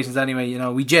congratulations anyway. You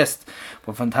know, we jest,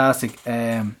 but fantastic.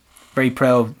 Very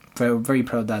proud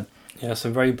dad. Yeah,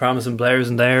 some very promising players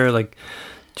in there, like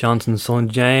Johnson's son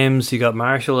James. You got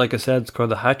Marshall, like I said, scored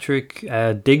the hat-trick.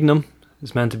 Dignam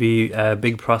is meant to be a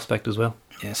big prospect as well.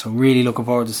 Yeah, so really looking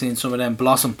forward to seeing some of them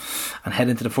blossom and head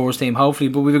into the first team, hopefully.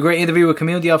 But we have a great interview with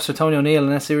Community Officer Tony O'Neill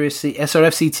on SRFC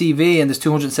TV, and there's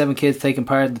 207 kids taking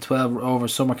part in the 12 over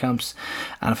summer camps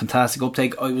and a fantastic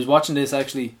uptake. I was watching this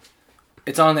actually.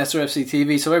 It's on SRFC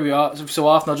TV, so every so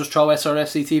often I'll just throw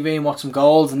SRFC TV and watch some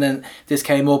goals, and then this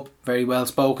came up. Very well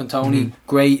spoken, Tony.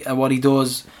 Great at what he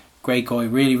does. Great guy,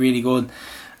 really, really good.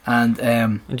 And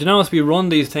you know, as we run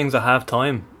these things at half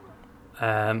time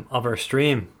of our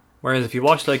stream, whereas if you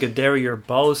watch like a Derry or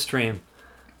Bows stream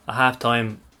at half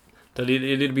time,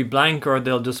 it'll be blank or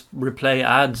they'll just replay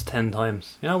ads 10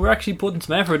 times. You know, we're actually putting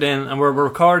some effort in and we're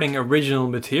recording original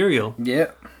material.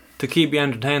 Yeah. To keep you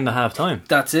entertained at half time.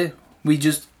 That's it. We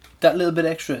just that little bit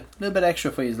extra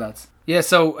for you lads. Yeah,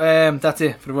 so that's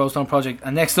it for the Roadstone Project.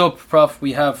 And next up, Prof,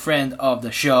 we have friend of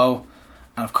the show,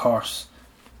 and of course,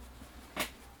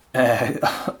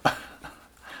 I'll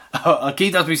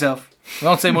keep that to myself. I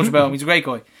won't say much about him. He's a great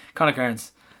guy, Conor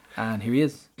Cairns, and here he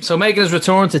is. So making his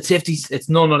return to Tifties, it's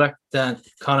none other than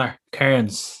Conor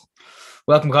Cairns.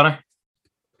 Welcome, Conor.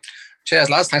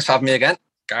 Cheers, lads. Thanks for having me again.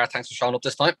 Gareth, thanks for showing up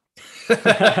this time.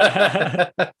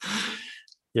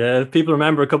 Yeah, if people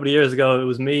remember a couple of years ago, it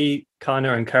was me,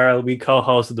 Connor, and Carl. We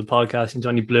co-hosted the podcast in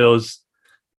Johnny Blues.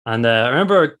 And I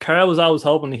remember Carl was always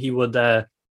hoping he would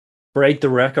break the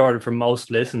record for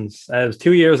most listens. It was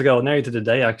 2 years ago, nearly to the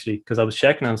day, actually, because I was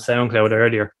checking on SoundCloud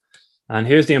earlier. And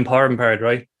here's the important part,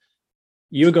 right?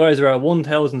 You guys are at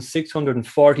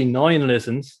 1,649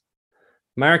 listens.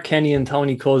 Mark Kenny and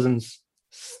Tony Cousins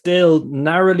still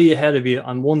narrowly ahead of you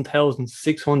on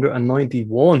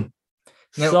 1,691.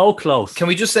 Now, so close. Can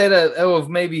we just say that out of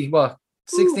maybe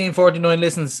 1649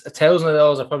 listens, 1,000 of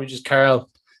those are probably just Carl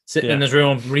sitting in his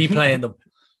room replaying them.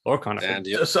 Or Connor.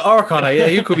 Or Connor, yeah,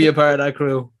 you could be a part of that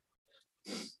crew.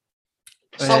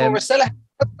 So we're still ahead,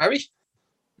 are we?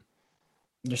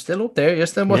 You're still up there. You're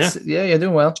still you're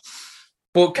doing well.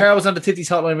 But Carl was on the Titties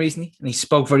hotline recently, and he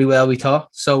spoke very well, we thought.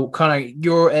 So Connor,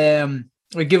 you're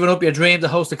giving up your dream to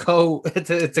host to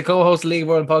co-host the League of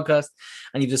Ireland podcast,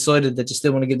 and you decided that you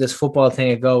still want to give this football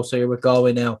thing a go. So you're with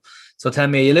Galway now. So tell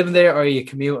me, are you living there or are you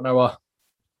commuting or what?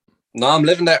 No, I'm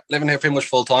living here pretty much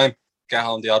full time. Get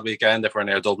home the odd weekend if we're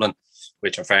near Dublin,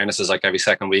 which in fairness is like every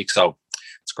second week. So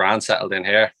it's grand settled in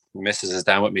here. Missus is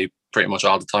down with me pretty much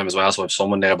all the time as well. So I have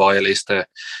someone nearby at least to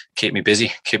keep me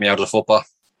busy, keep me out of the football.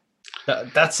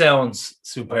 That sounds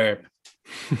superb.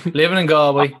 Living in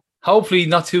Galway, hopefully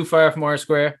not too far from our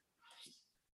square.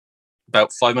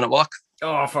 About 5-minute walk.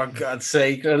 Oh, for God's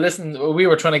sake. Listen, we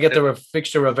were trying to get the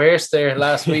fixture reversed there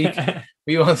last week.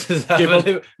 We wanted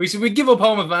to we give up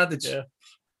home advantage. Yeah.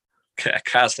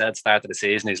 Carl said start of the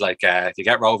season, he's like, if you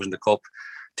get Rovers in the cup,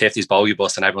 Tiffany's bogey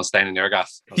bus and everyone's staying in your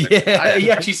gaff. Like,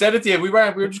 he actually said it to you. We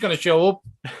were just going to show up.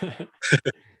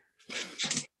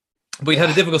 But you had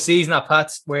a difficult season at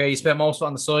Pats where you spent most of it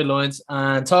on the sidelines.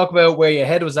 And talk about where your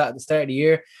head was at the start of the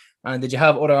year. And did you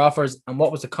have other offers? And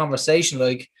what was the conversation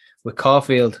like with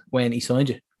Caulfield when he signed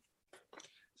you?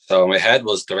 So my head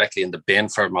was directly in the bin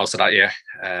for most of that year.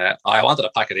 I wanted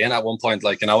to pack it in at one point.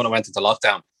 Like, when I went into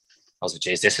lockdown, I was like,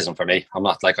 geez, this isn't for me. I'm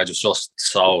not like, I just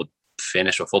so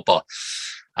finished with football.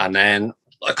 And then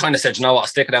I kind of said, you know what, I'll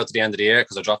stick it out to the end of the year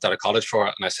because I dropped out of college for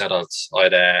it. And I said, I'll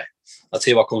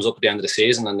see what comes up at the end of the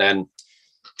season. And then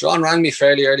John rang me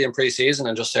fairly early in pre-season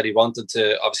and just said he wanted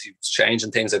to, obviously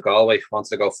changing things at Galway, wanted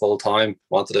to go full time,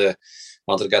 wanted to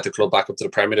get the club back up to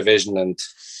the Premier Division. And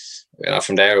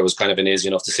from there, it was kind of an easy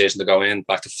enough decision to go in,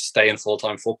 back to stay in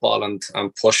full-time football and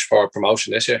push for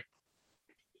promotion this year.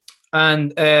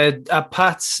 And at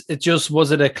Pats,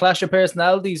 was it a clash of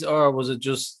personalities or was it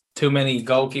just too many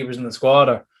goalkeepers in the squad?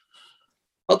 Or?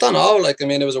 I don't know.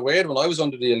 It was a weird one. I was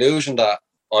under the illusion that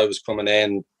I was coming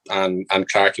in and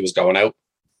Clarkey was going out,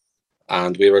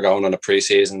 and we were going on a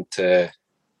pre-season to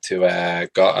go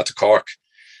out to Cork,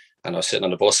 and I was sitting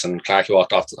on the bus and Clarkey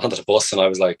walked off onto the bus and I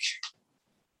was like,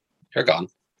 "You're gone.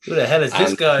 Who the hell is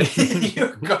this guy?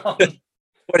 You're gone.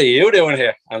 What are you doing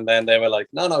here?" And then they were like,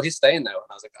 no, he's staying now. And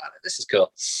I was like, this is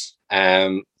cool.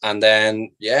 And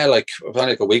then,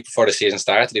 only a week before the season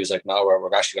started, he was like, no,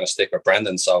 we're actually going to stick with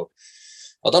Brendan. So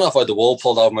I don't know if I had the wool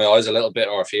pulled over my eyes a little bit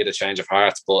or if he had a change of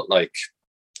heart, but I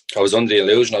was under the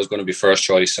illusion I was going to be first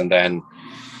choice. And then,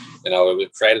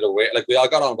 it created a weird, we all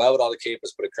got on well with all the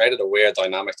keepers, but it created a weird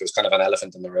dynamic. There was kind of an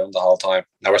elephant in the room the whole time.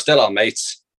 Now we're still all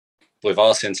mates. We've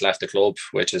all since left the club,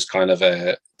 which is kind of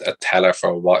a teller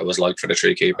for what it was like for the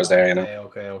three keepers there,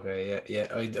 Okay. Yeah.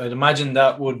 I'd imagine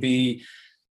that would be,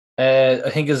 I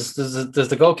think, does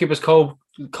the goalkeepers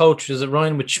coach, is it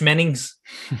Ryan with Schmennings?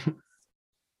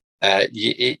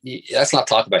 Let's not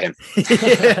talk about him.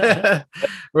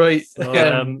 Right.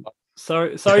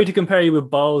 Sorry to compare you with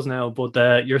Bowles now,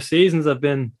 but your seasons have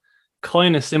been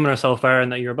kind of similar so far in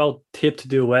that you're about tipped to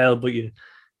do well, but you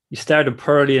started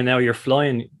poorly and now you're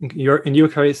flying. You're in your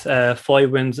case,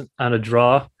 5 wins and a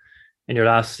draw in your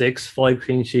last 6, 5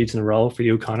 clean sheets in a row for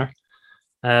you, Connor.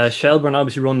 Shelbourne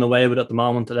obviously running away with at the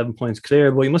moment, 11 points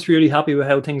clear, but you must be really happy with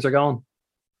how things are going.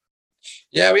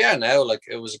 Yeah, we are now.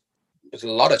 There's a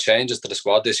lot of changes to the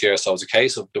squad this year, so it was a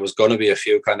case of there was going to be a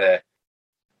few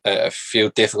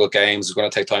difficult games. It was going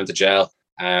to take time to gel,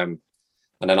 and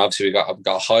then obviously we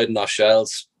got hiding off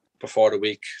shells before the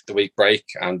week break,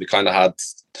 and we kind of had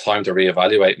time to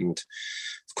reevaluate and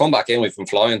come back in. We've been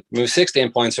flying. We have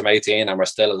 16 points from 18 and we're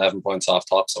still 11 points off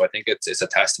top, so I think it's a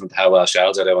testament to how well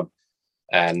Shells are doing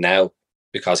now,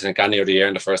 because I think any other year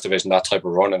in the first division, that type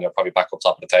of run and they're probably back up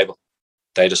top of the table.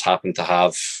 They just happen to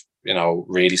have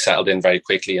really settled in very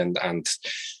quickly and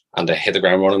they hit the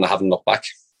ground running and haven't looked back.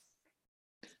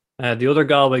 The other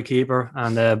Galway keeper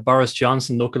and Boris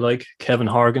Johnson lookalike, Kevin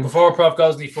Horgan. Before Prof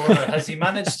goes any further, has he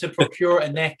managed to procure a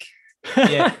neck?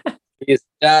 Yeah. He's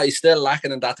still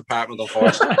lacking in that department,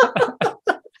 unfortunately.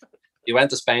 He went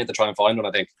to Spain to try and find one,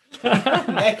 I think.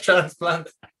 Neck transplant.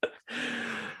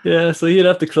 Yeah, so you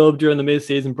left the club during the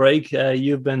mid-season break.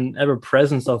 You've been ever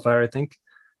present so far, I think.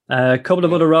 A couple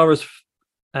of other Rovers,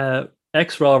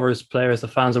 ex-Rovers players the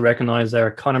fans will recognise there,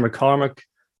 Conor McCormick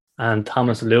and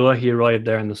Thomas Lua. He arrived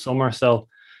there in the summer. So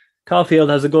Caulfield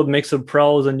has a good mix of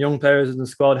pros and young players in the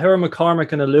squad. How are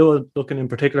McCormick and Lua looking in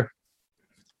particular?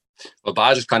 Well,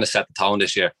 Badge has kind of set the tone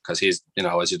this year because he's,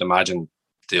 as you'd imagine,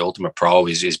 the ultimate pro.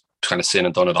 He's kind of seen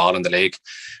and done it all in the league,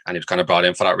 and he was kind of brought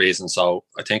in for that reason. So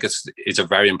I think it's a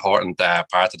very important part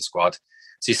of the squad.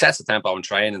 So he sets the tempo in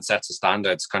training and sets the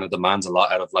standards, kind of demands a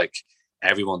lot out of like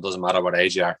everyone, doesn't matter what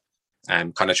age you are,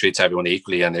 and kind of treats everyone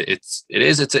equally. And it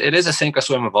is a sink or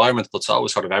swim environment, but so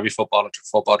is sort of every football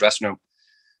dressing room.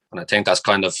 And I think that's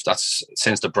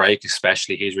since the break,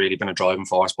 especially, he's really been a driving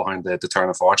force behind the turn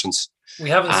of fortunes. We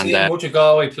haven't seen much of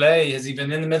Galway play. Has he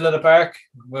been in the middle of the park?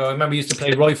 Well, I remember he used to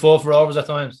play right full for Rovers at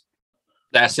times.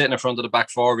 They're sitting in front of the back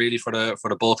four really for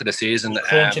the bulk of the season.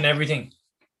 Crunching everything.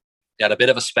 He had a bit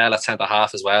of a spell at centre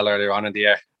half as well earlier on in the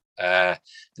year,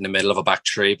 in the middle of a back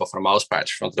three, but for the most part,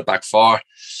 front of the back four.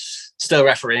 Still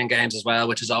refereeing games as well,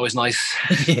 which is always nice.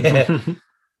 Yeah.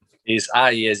 He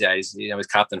is. He's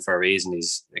captain for a reason.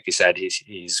 He's, like you said,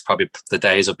 he's probably, the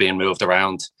days of being moved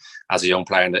around as a young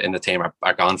player in the team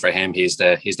are gone for him. He's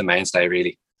the mainstay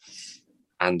really.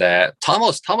 And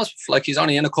Thomas, like, he's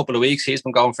only in a couple of weeks. He's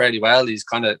been going fairly well. He's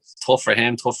kind of tough for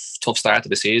him. Tough start to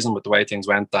the season with the way things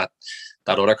went. That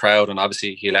other crowd, and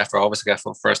obviously he left Rovers to get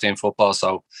first team football.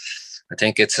 So I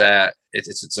think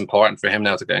it's important for him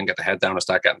now to go and get the head down and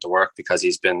start getting to work, because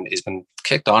he's been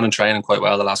kicked on and training quite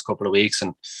well the last couple of weeks,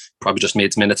 and probably just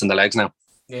needs minutes in the legs now.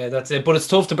 Yeah, that's it. But it's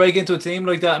tough to break into a team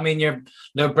like that. I mean,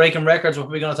 you're breaking records.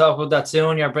 We're going to talk about that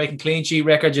soon. You're breaking clean sheet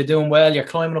records. You're doing well. You're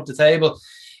climbing up the table.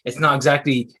 It's not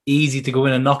exactly easy to go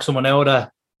in and knock someone out of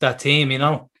that team,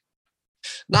 No,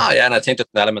 yeah, and I think there's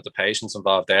an element of patience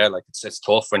involved there. Like, it's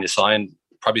tough when you sign.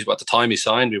 Probably at the time he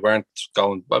signed, we weren't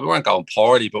going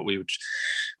poorly, but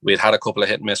we'd had a couple of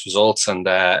hit and miss results, and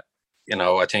I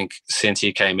think since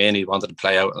he came in, he wanted to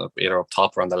play out either up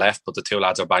top or on the left, but the two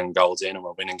lads are banging goals in and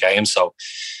we're winning games. So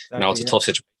it's a tough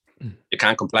situation. You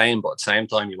can't complain, but at the same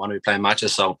time, you want to be playing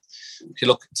matches. So if you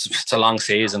look, it's a long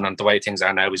season, and the way things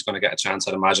are now, he's going to get a chance,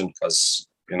 I'd imagine, because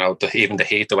even the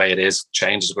heat, the way it is,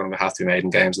 changes are going to have to be made in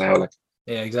games now. Like.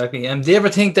 Yeah, exactly. And do you ever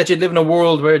think that you'd live in a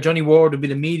world where Johnny Ward would be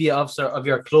the media officer of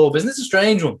your club? Isn't this a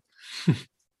strange one?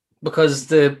 Because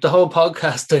the whole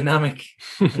podcast dynamic,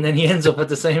 and then he ends up at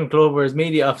the same club where his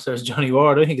media officer is Johnny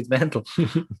Ward. I think it's mental.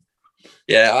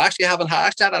 Yeah, I actually haven't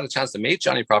had a chance to meet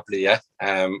Johnny properly yet.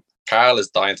 Carl is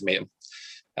dying to meet him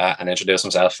and introduce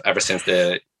himself ever since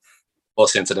the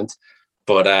bus incident.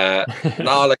 But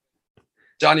no, like,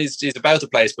 he's about the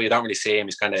place, but you don't really see him.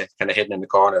 He's kind of hidden in the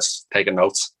corners, taking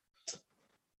notes.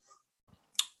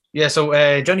 Yeah, so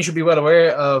Johnny should be well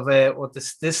aware of what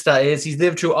this stat is. He's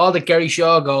lived through all the Gary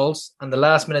Shaw goals and the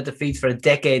last-minute defeats for a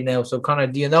decade now. So, Conor,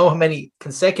 do you know how many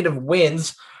consecutive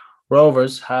wins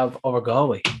Rovers have over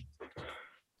Galway?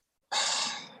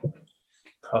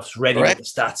 Prof's ready with the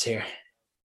stats here.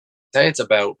 I'd say it's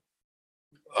about,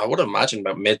 I would imagine,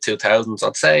 about mid-2000s.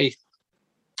 I'd say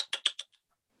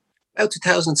about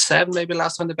 2007, maybe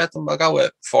last time they bet them. I'll go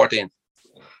with 14.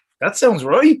 That sounds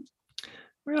right.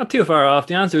 We're not too far off.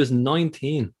 The answer is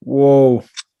 19. Whoa.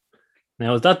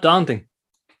 Now, is that daunting?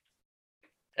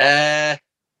 I'm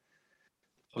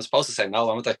supposed to say no,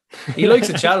 aren't I? He likes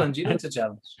a challenge.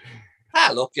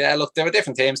 Look, there are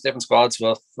different teams, different squads.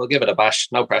 We'll give it a bash.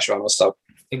 No pressure on us. So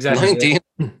exactly. 19.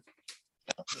 Yeah.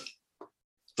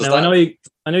 Now,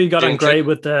 I know you got on great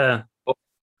with the.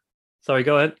 Sorry,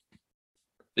 go ahead.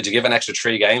 Did you give an extra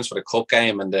 3 games for the cup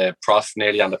game and the Prof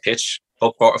nearly on the pitch?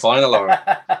 Cup quarter final, or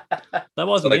that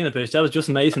wasn't in the pitch. That was just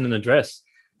Mason in a dress.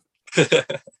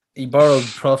 He borrowed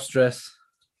Prof's dress.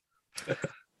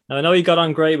 Now, I know he got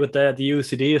on great with the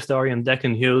UCD historian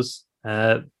Declan Hughes.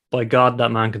 By God,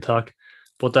 that man can talk.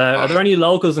 But are there any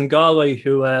locals in Galway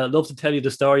who love to tell you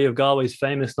the story of Galway's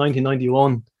famous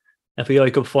 1991 FAI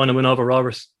Cup final win over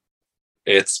Rovers?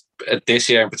 It's this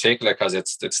year in particular, because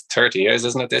it's 30 years,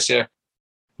 isn't it? This year,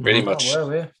 pretty much.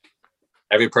 Well, yeah.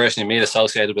 Every person you meet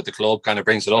associated with the club kind of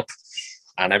brings it up.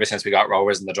 And ever since we got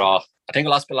Rovers in the draw, I think a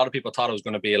lot of people thought it was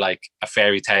going to be like a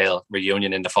fairy tale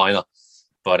reunion in the final,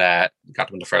 but got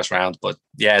them in the first round. But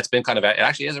yeah, it's been it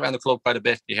actually is around the club quite a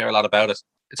bit. You hear a lot about it.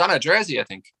 It's on our jersey, I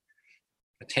think.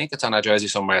 It's on our jersey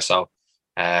somewhere. So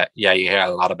you hear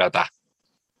a lot about that.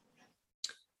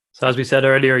 So as we said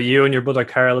earlier, you and your brother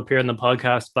Carl appeared on the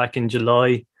podcast back in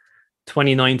July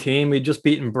 2019. We'd just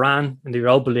beaten Bran in the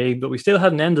Europa League, but we still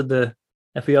hadn't ended the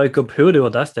FAI Cup hoodoo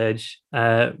at that stage.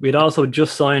 We'd also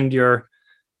just signed your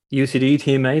UCD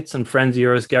teammates and friends of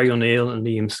yours, Gary O'Neill and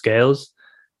Liam Scales.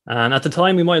 And at the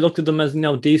time, we might have looked at them as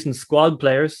decent squad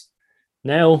players.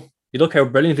 Now, you look how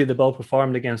brilliantly they both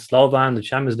performed against Slovan, the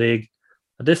Champions League.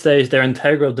 At this stage, they're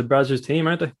integral to Brazil's team,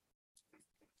 aren't they?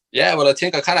 Yeah, well, I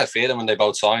think I kind of feel them when they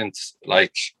both signed.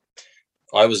 Like,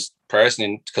 I was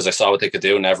personally, because I saw what they could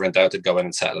do, never in doubt they'd go in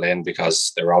and settle in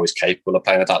because they were always capable of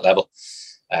playing at that level.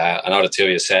 I know the two of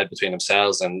you said between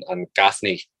themselves and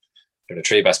Gaffney, they're the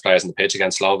three best players in the pitch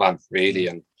against Slovan, really.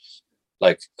 And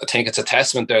like, I think it's a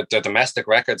testament. Their domestic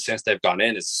record since they've gone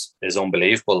in is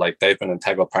unbelievable. Like, they've been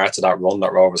integral parts of that run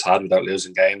that Rovers had without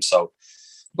losing games. So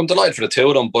I'm delighted for the two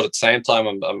of them, but at the same time,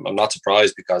 I'm not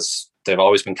surprised because they've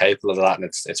always been capable of that, and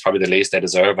it's probably the least they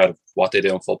deserve out of what they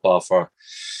do in football for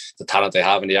the talent they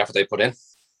have and the effort they put in.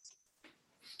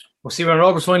 Well, see, when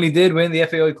Rovers finally did win the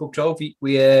FAI Cup trophy,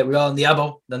 we were all in the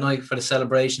Abo the night for the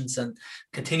celebrations and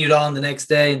continued on the next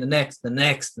day and the next.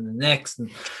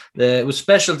 And it was a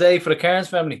special day for the Cairns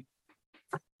family.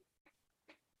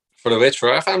 For the which?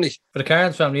 For our family? For the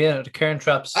Cairns family, yeah, the Cairn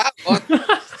Traps. What?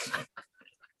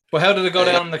 Well, how did it go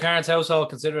down in the Cairns household,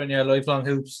 considering your lifelong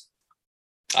hoops?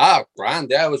 Grand.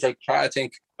 Yeah, it was like, I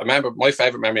think, I remember my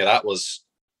favourite memory of that was,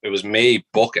 it was me,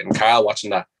 Bucket and Carl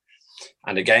watching that,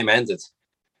 and the game ended.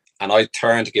 And I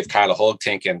turned to give Carl a hug,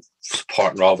 thinking,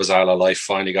 supporting Rovers all our life,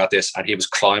 finally got this. And he was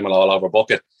climbing all over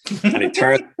Bucket. And he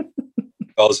turned,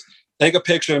 goes, take a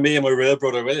picture of me and my real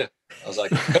brother, will you? I was like,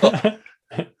 cool.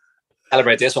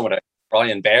 Celebrate this one with a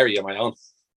Brian Berry of my own.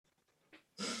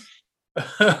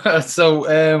 So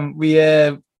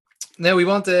now we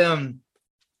want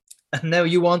now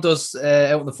you want us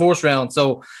out in the first round.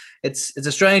 So it's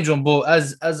a strange one, but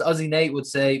as Ozzy Nate would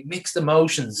say, mixed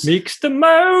emotions. Mixed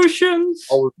emotions.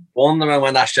 I was wondering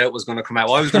when that shout was going to come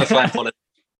out. I was going to try and pull it.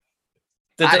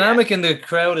 The dynamic in the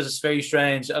crowd is very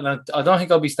strange, and I don't think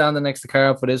I'll be standing next to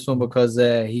Carl for this one because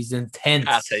he's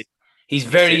intense. He's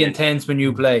very intense when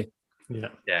you play.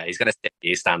 Yeah, he's going to sit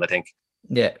in the stand, I think.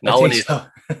 Yeah, no one needs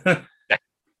to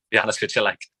be honest with you.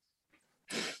 Like,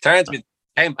 turned to me,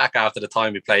 came back after the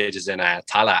time we played in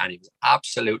Tala, and he was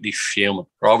absolutely fuming.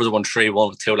 Rovers won 3-1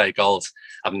 with 2 late goals.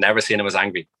 I've never seen him as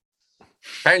angry.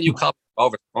 Apparently, you called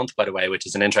over front, by the way, which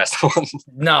is an interesting one.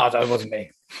 No, that wasn't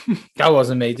me. That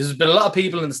wasn't me. There's been a lot of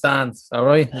people in the stands. All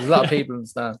right, there's a lot of people in the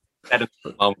stand. A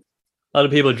lot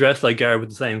of people dressed like Gareth with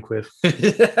the same quiff.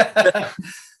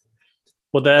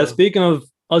 But speaking of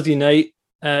Ozzy Nate,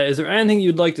 is there anything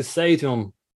you'd like to say to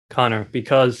him, Connor?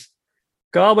 Because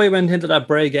Galway went into that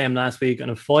Bray game last week on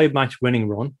a 5-match winning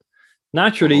run.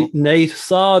 Naturally, Nate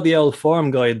saw the old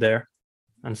form guide there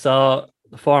and saw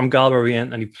the form Galway were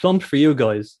in, and he plumped for you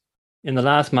guys in the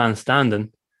last man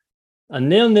standing. A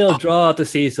 0-0 draw at the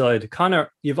Seaside.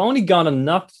 Connor, you've only gone and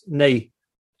knocked Nate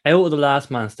out of the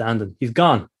last man standing. He's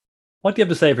gone. What do you have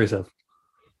to say for yourself?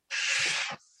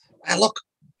 Well, look,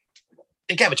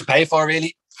 you get what you pay for,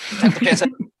 really.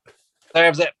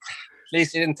 Deserves it. At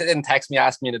least he didn't text me,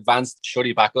 ask me in advance, should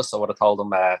he back us? I would have told him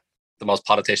the most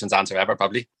politician's answer ever,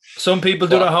 probably. Some people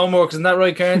do their homework, isn't that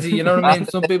right, Cairnsey? You know what I mean?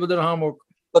 Some people do their homework.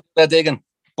 But they're digging.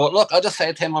 But look, I'll just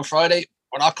say to him on Friday,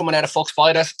 we're not coming out of fuck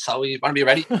spiders, so we want to be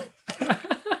ready.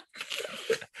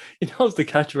 He knows the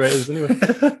catchphrase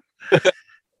anyway.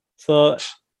 So,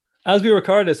 as we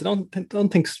record this, I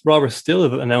don't think Roberts still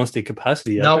have announced the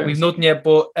capacity yet. No, we've nothing yet,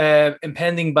 but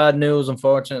impending bad news,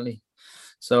 unfortunately.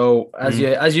 So as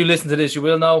you listen to this, you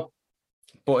will know,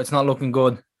 but it's not looking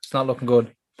good. It's not looking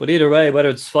good. But either way, whether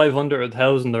it's 500 or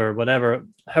 1,000 or whatever,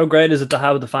 how great is it to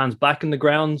have the fans back in the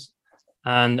grounds?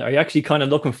 And are you actually kind of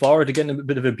looking forward to getting a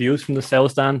bit of abuse from the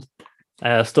South Stand?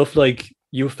 Stuff like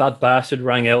 "you fat bastard"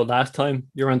 rang out last time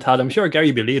you were on Tad. I'm sure Gary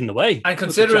will be leading the way. And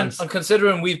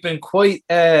considering we've been quite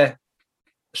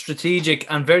strategic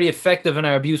and very effective in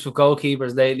our abuse of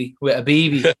goalkeepers lately, with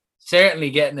Abibi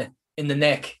certainly getting it in the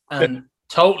neck and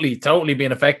totally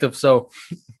being effective. So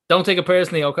don't take it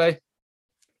personally, okay?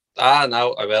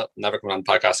 No, I will. Never come on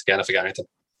the podcast again if I get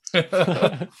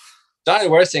anything. The only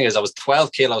worst thing is I was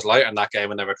 12 kilos lighter in that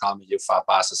game and never called me "you fat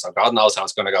bastard." So God knows how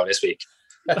it's going to go this week.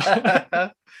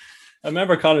 I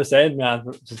remember Connor saying, man,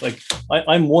 just like,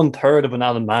 I'm 1/3 of an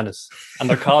Alan Manis and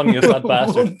they're calling me a fat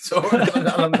bastard. 1/3 of an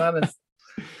Alan Manis.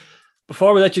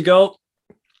 Before we let you go,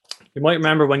 you might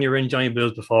remember when you were in Johnny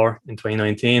Blues before in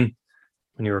 2019,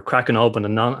 when you were cracking open a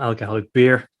non-alcoholic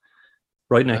beer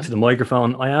right next to the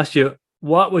microphone. I asked you,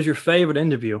 what was your favourite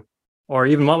interview? Or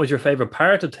even what was your favourite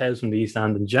part of Tales from the East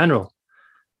End in general?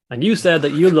 And you said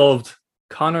that you loved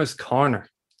Connor's Corner.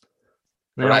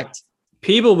 Now, right.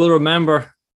 People will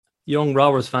remember young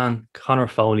Rovers fan Connor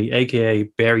Foley, aka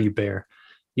Berry Bear.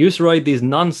 He used to write these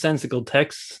nonsensical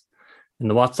texts in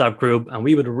the WhatsApp group, and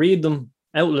we would read them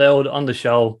out loud on the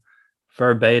show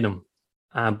verbatim.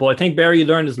 But I think Barry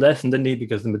learned his lesson, didn't he?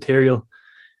 Because the material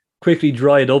quickly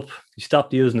dried up. He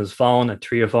stopped using his phone at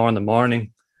 3 or 4 in the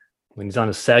morning when he's on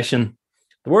a session.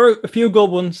 There were a few good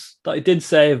ones that I did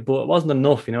save, but it wasn't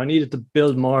enough. I needed to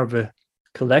build more of a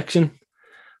collection.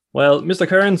 Well, Mr.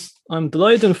 Kearns, I'm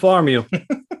delighted to inform you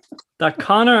that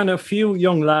Connor and a few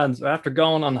young lads are after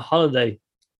going on holiday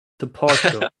to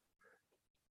Portugal.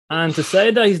 And to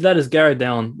say that he's let his guard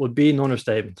down would be an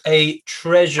understatement. A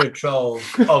treasure trove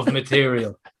of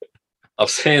material. I've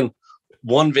seen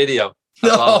one video.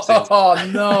 That's all I've seen.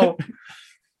 Oh, no.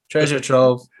 Treasure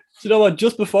trove. So you know what?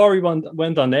 Just before we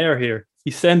went on air here,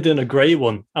 he sent in a great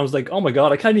one. I was like, oh my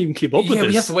God, I can't even keep up with this.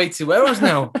 We have to wait 2 hours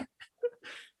now.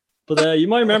 But you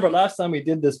might remember last time we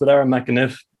did this with Aaron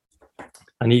McAniff,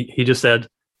 and he just said,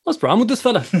 what's wrong with this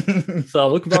fella? So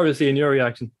looking forward to seeing your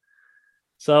reaction.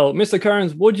 So, Mr.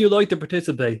 Kearns, would you like to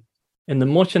participate in the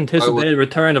much anticipated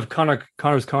return of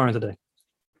Connor's Corner today?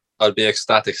 I'd be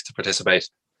ecstatic to participate.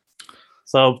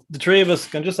 So the three of us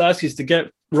can just ask you to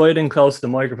get right in close to the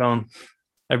microphone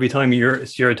every time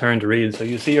it's your turn to read. So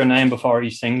you see your name before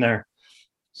each thing there.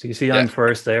 So you see I'm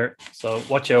first there. So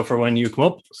watch out for when you come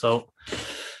up. So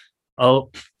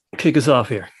I'll kick us off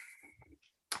here.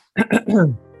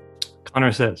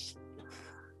 Connor says,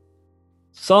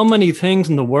 so many things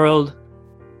in the world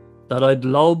that I'd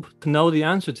love to know the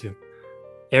answer to.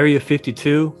 Area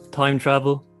 52, time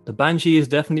travel, the Banshee is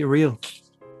definitely real.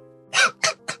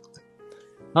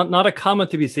 Not a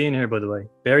comment to be seen here, by the way.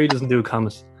 Barry doesn't do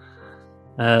comments.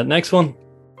 Next one.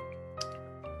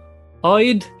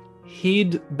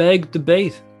 He'd beg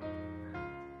debate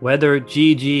whether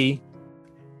GG,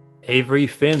 Avery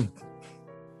Finn,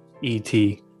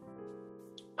 E.T.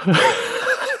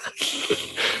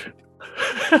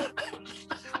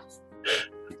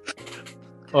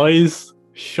 Eyes,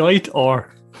 shite,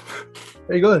 or.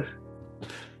 Very good.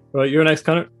 Right, you're next,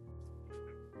 Connor.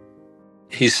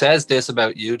 He says this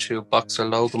about YouTube boxer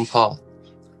Logan Paul.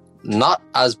 Not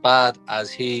as bad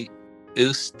as he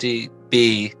used to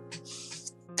be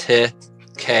to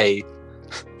K.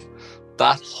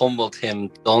 That humbled him,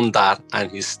 done that, and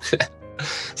he's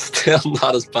still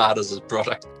not as bad as his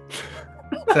brother.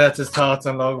 So that's his thoughts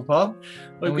on Logan Paul.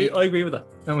 I agree with that.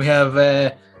 And we have,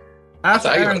 after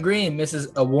Aaron Green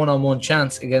misses a one-on-one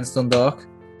chance against Dundalk,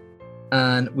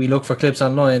 and we look for clips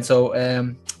online. So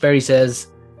Barry says,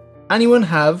 anyone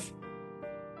have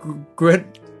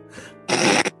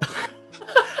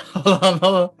hold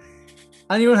on.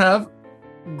 Anyone have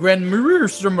Gren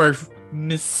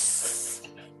Miss?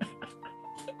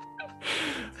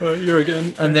 You're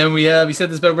again. And then we have, he said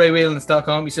this about Ray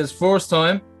Whelan.com. He says, first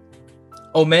time,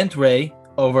 meant Ray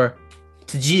over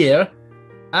Tajir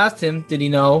asked him, did he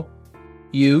know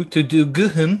you to do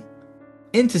Guhum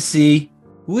in to see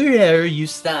wherever you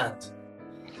stand?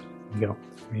 There you go.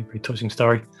 Very touching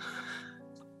story.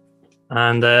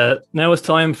 And now it's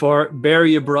time for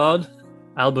Barry Abroad,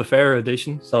 Albufeira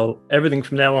edition. So everything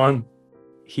from now on,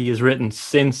 he has written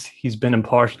since he's been in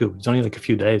Portugal. It's only like a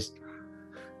few days.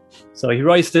 So he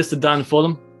writes this to Dan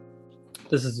Fulham.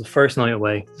 This is the first night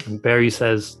away. And Barry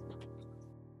says,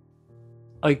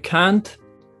 I can't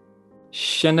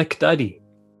Shenekdadi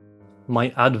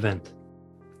my advent.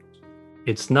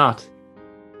 It's not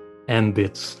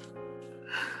M-bits.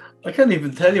 I can't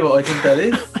even tell you what I think that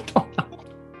is. I don't know.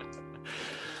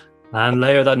 And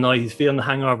later that night, he's feeling the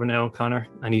hangover now, Connor,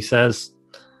 and he says,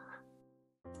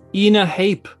 Ina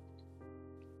Hape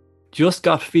just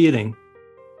got feeling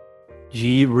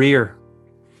G rear.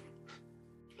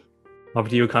 Over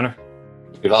to you, Connor.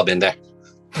 We've all been there.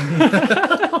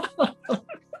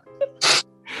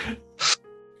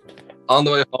 On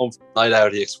the way home from the night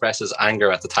out, he expresses anger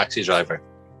at the taxi driver.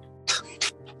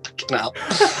 Now,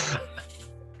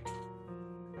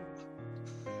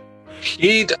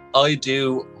 he'd I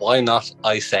do, why not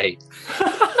I say?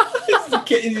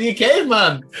 Is he a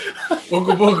caveman?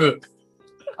 Booga booga.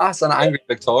 That's an angry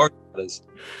Victorian. That is.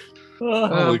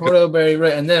 Poor old Barry,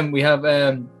 right. And then we have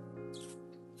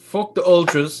fuck the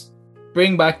ultras,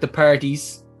 bring back the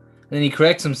parties, and then he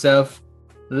corrects himself,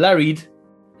 Larried,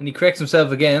 and he corrects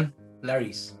himself again,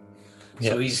 Larry's.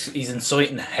 Yeah. So he's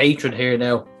inciting hatred here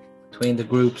now between the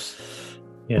groups.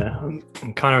 Yeah,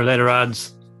 and Connor later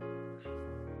adds,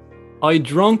 I'd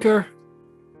drunker,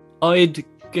 I'd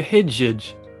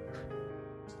gehidged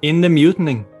in the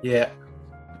mutinying. Yeah,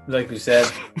 like we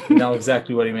said, you know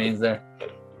exactly what he means there.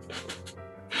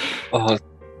 Oh,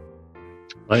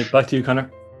 Right, back to you,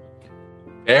 Connor.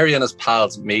 Barry and his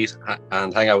pals meet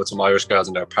and hang out with some Irish girls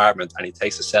in their apartment, and he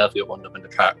takes a selfie of one of them in the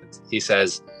apartment. He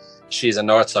says, she's a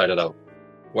Northsider though.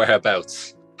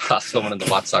 Whereabouts? Ask someone in the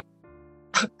WhatsApp.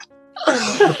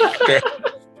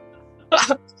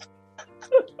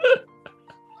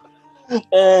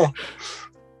 Oh,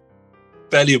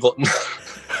 belly button.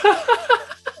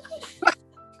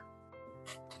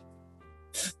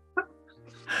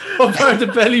 What part of the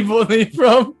belly button are you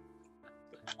from?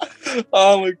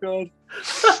 Oh my god.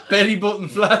 Belly button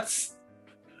flats.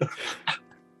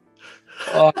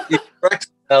 Oh, he corrects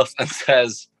himself and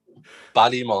says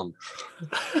Ballymun.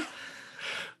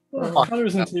 Oh,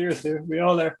 Connor's in tears here. We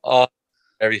all are. Oh,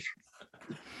 very.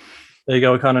 There you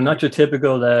go, Connor. Not your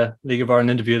typical League of Ireland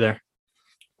interview there.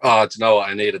 Oh, do you know what?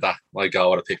 I needed that. My God,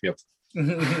 what a pick me up.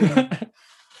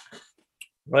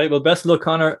 Right, well, best of luck,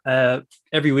 Connor,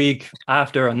 every week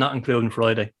after and not including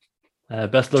Friday.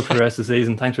 Best of luck for the rest of the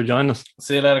season. Thanks for joining us.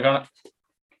 See you later, Connor.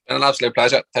 Been an absolute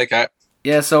pleasure. Take care.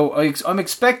 Yeah, so I'm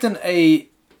expecting I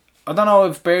don't know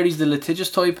if Bertie's the litigious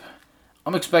type.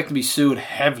 I'm expecting to be sued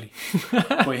heavily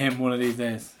by him one of these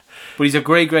days. But he's a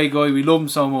great guy. We love him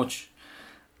so much.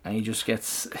 And he just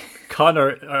gets...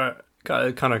 Connor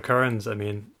Kearns, I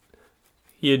mean,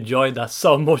 he enjoyed that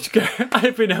so much.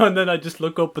 Every now and then I just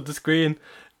look up at the screen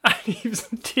and he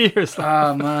was in tears.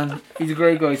 Ah, man. He's a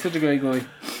great guy. Such a great guy.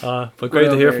 But great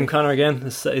to hear from Connor again.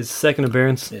 His second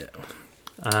appearance. Yeah.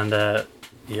 And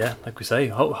like we say,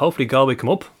 hopefully Galway come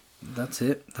up. That's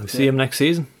it. We'll see him next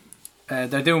season.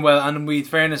 They're doing well, and in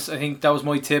fairness, I think that was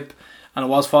my tip, and it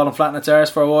was falling flat in its arse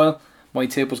for a while. My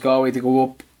tip was Galway to go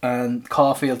up and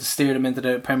Caulfield to steer them into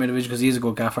the Premier Division because he's a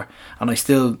good gaffer, and I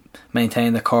still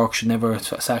maintain that Cork should never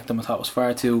sack them. I thought it was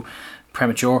far too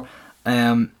premature.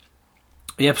 So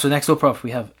next up, Prof,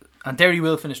 we have, and Derry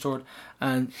will finish third,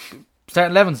 and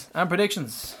starting 11s and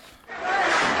predictions.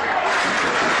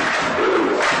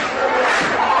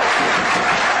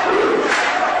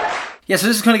 Yeah, so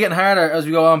this is kind of getting harder as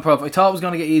we go on, Prof. I thought it was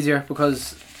going to get easier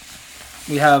because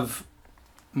we have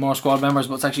more squad members,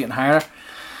 but it's actually getting harder.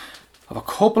 I have a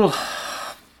couple.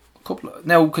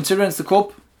 Now, considering it's the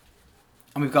Cup,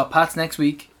 and we've got Pats next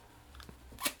week,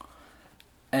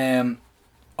 I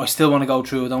still want to go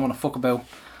through. I don't want to fuck about.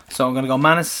 So I'm going to go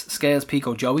Manus, Scales,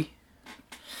 Pico, Joey.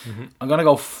 Mm-hmm. I'm going to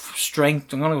go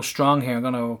strength. I'm going to go strong here. I'm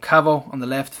going to go Cavo on the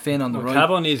left, Finn on the right.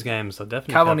 Cavo needs games, so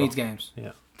definitely. Cavo needs games.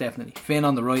 Yeah. Definitely. Finn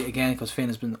on the right again because Finn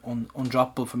has been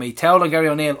undroppable for me. Towell and Gary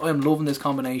O'Neill, I'm loving this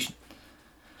combination.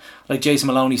 Like Jason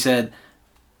Maloney said,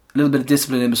 a little bit of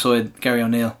discipline in beside Gary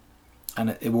O'Neill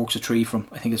and it works a tree for him.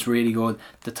 I think it's really good.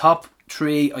 The top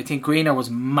three, I think Greener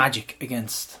was magic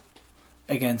against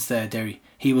Derry.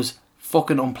 He was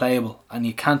fucking unplayable and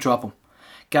you can't drop him.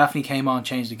 Gaffney came on,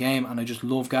 changed the game, and I just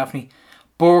love Gaffney.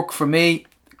 Burke, for me,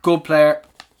 good player.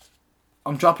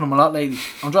 I'm dropping him a lot lately.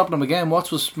 I'm dropping him again.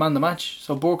 Watts was man the match,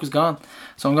 so Burke is gone.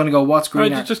 So I'm going to go Watts,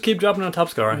 Greener. Right, just keep dropping on top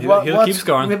scorer. He'll keep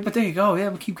scoring. But there you go. Yeah,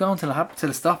 we'll keep going till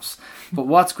it stops. But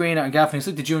Watts, Greener, and Gaffney. It's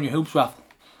like the Junior Hoops raffle.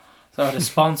 So the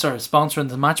sponsoring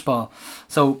the match ball.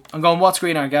 So I'm going Watts,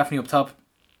 Greener, and Gaffney up top,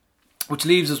 which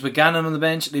leaves us with Gannon on the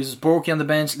bench, leaves us Borky on the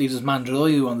bench, leaves us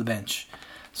Mandroyu on the bench.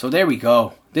 So there we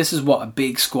go. This is what a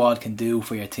big squad can do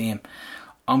for your team.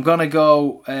 I'm gonna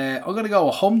go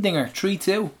a humdinger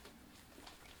 3-2.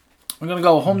 I'm going to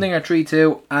go Humdinger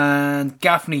 3-2 and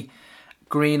Gaffney,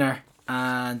 Greener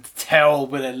and Towell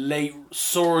with a late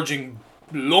surging,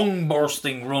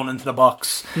 lung-bursting run into the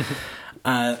box.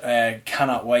 And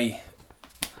cannot wait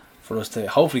for us to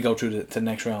hopefully go through to the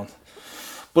next round.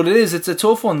 But it's a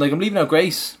tough one. Like, I'm leaving out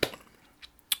Grace.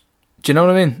 Do you know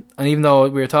what I mean? And even though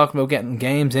we were talking about getting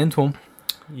games into him,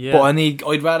 yeah. But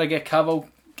I'd rather get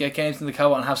games into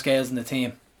Cavo and have Scales in the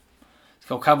team. Let's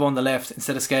go Cavo on the left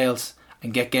instead of Scales.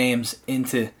 And get games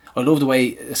into. I love the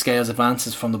way Scales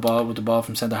advances from the ball with the ball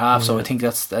from centre half. So I think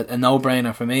that's a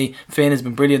no-brainer for me. Finn has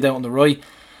been brilliant out on the right.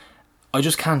 I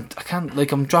can't.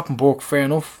 Like, I'm dropping Burke, fair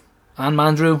enough, and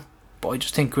Mandrew, but I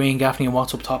just think Green, Gaffney, and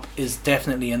Watts up top is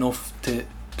definitely enough to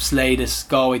slay this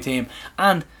Galway team.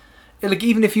 And like,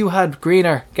 even if you had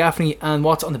Greener, Gaffney, and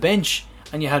Watts on the bench,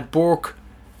 and you had Burke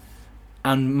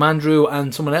and Mandrew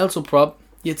and someone else up prop,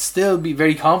 you'd still be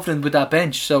very confident with that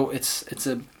bench. So it's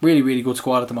a really, really good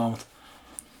squad at the moment.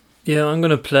 Yeah, I'm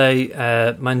going to play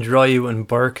Mandroyu and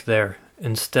Burke there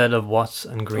instead of Watts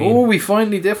and Green. Oh, we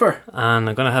finally differ. And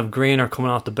I'm going to have Greener coming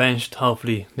off the bench to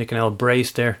hopefully nick an L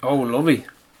brace there. Oh, lovely.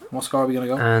 What score are we going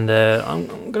to go? And I'm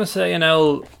going to say an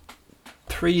L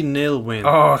 3-0 win.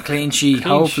 Oh, clean sheet.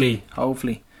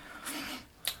 Hopefully.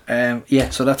 Yeah,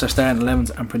 so that's our starting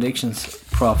 11s and predictions,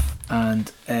 Prof.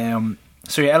 And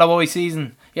so your LOI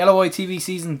TV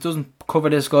season doesn't cover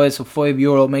this, guys. So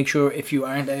 €5. Make sure if you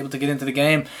aren't able to get into the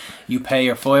game, you pay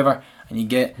your $5 and you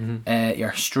get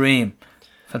your stream.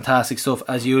 Fantastic stuff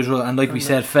as usual. And like we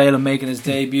said, Phelan making his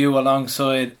debut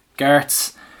alongside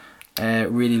Gartz.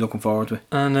 Really looking forward to it.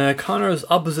 And Connor's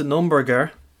opposite number,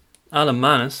 Gar, Alan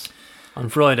Manus, on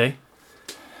Friday.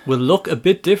 will look a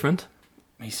bit different.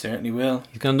 He certainly will.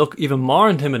 He's going to look even more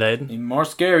intimidating. Even more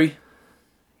scary.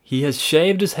 He has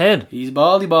shaved his head. He's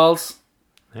baldy balls.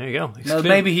 There you go. Now,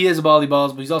 maybe he is a baldy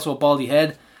balls, but he's also a baldy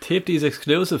head. Tipty's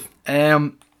exclusive.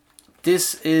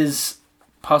 This is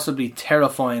possibly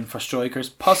terrifying for strikers.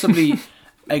 Possibly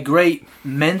a great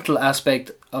mental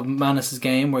aspect of Manus'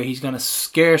 game where he's going to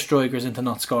scare strikers into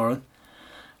not scoring.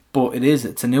 But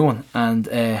it's a new one.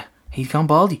 And he's gone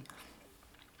baldy.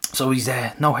 So he's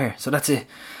no hair. So that's it.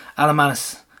 Alan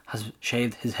Manus has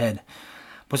shaved his head.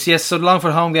 But yes, so the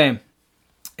Longford home game,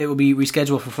 it will be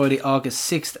rescheduled for Friday, August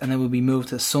 6th, and then will be moved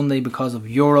to Sunday because of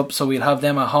Europe. So we'll have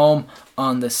them at home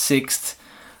on the 6th.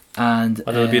 And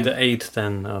it'll be the 8th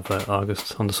then of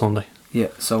August on the Sunday. Yeah,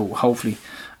 so hopefully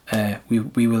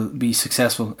we will be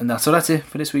successful in that. So that's it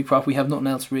for this week, Prop. We have nothing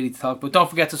else really to talk about. Don't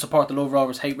forget to support the Love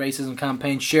Rovers Hate Racism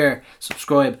campaign. Share,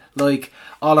 subscribe, like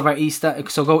all of our Eastan.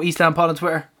 So go Eastan Pod on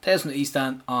Twitter, Tales from the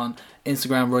Eastan on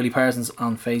Instagram, Riley Parsons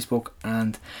on Facebook,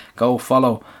 and go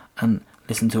follow and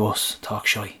listen to us talk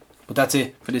shy. But that's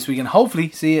it for this week, and hopefully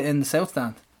see you in the South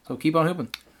Stand. So keep on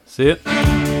hooping. See you.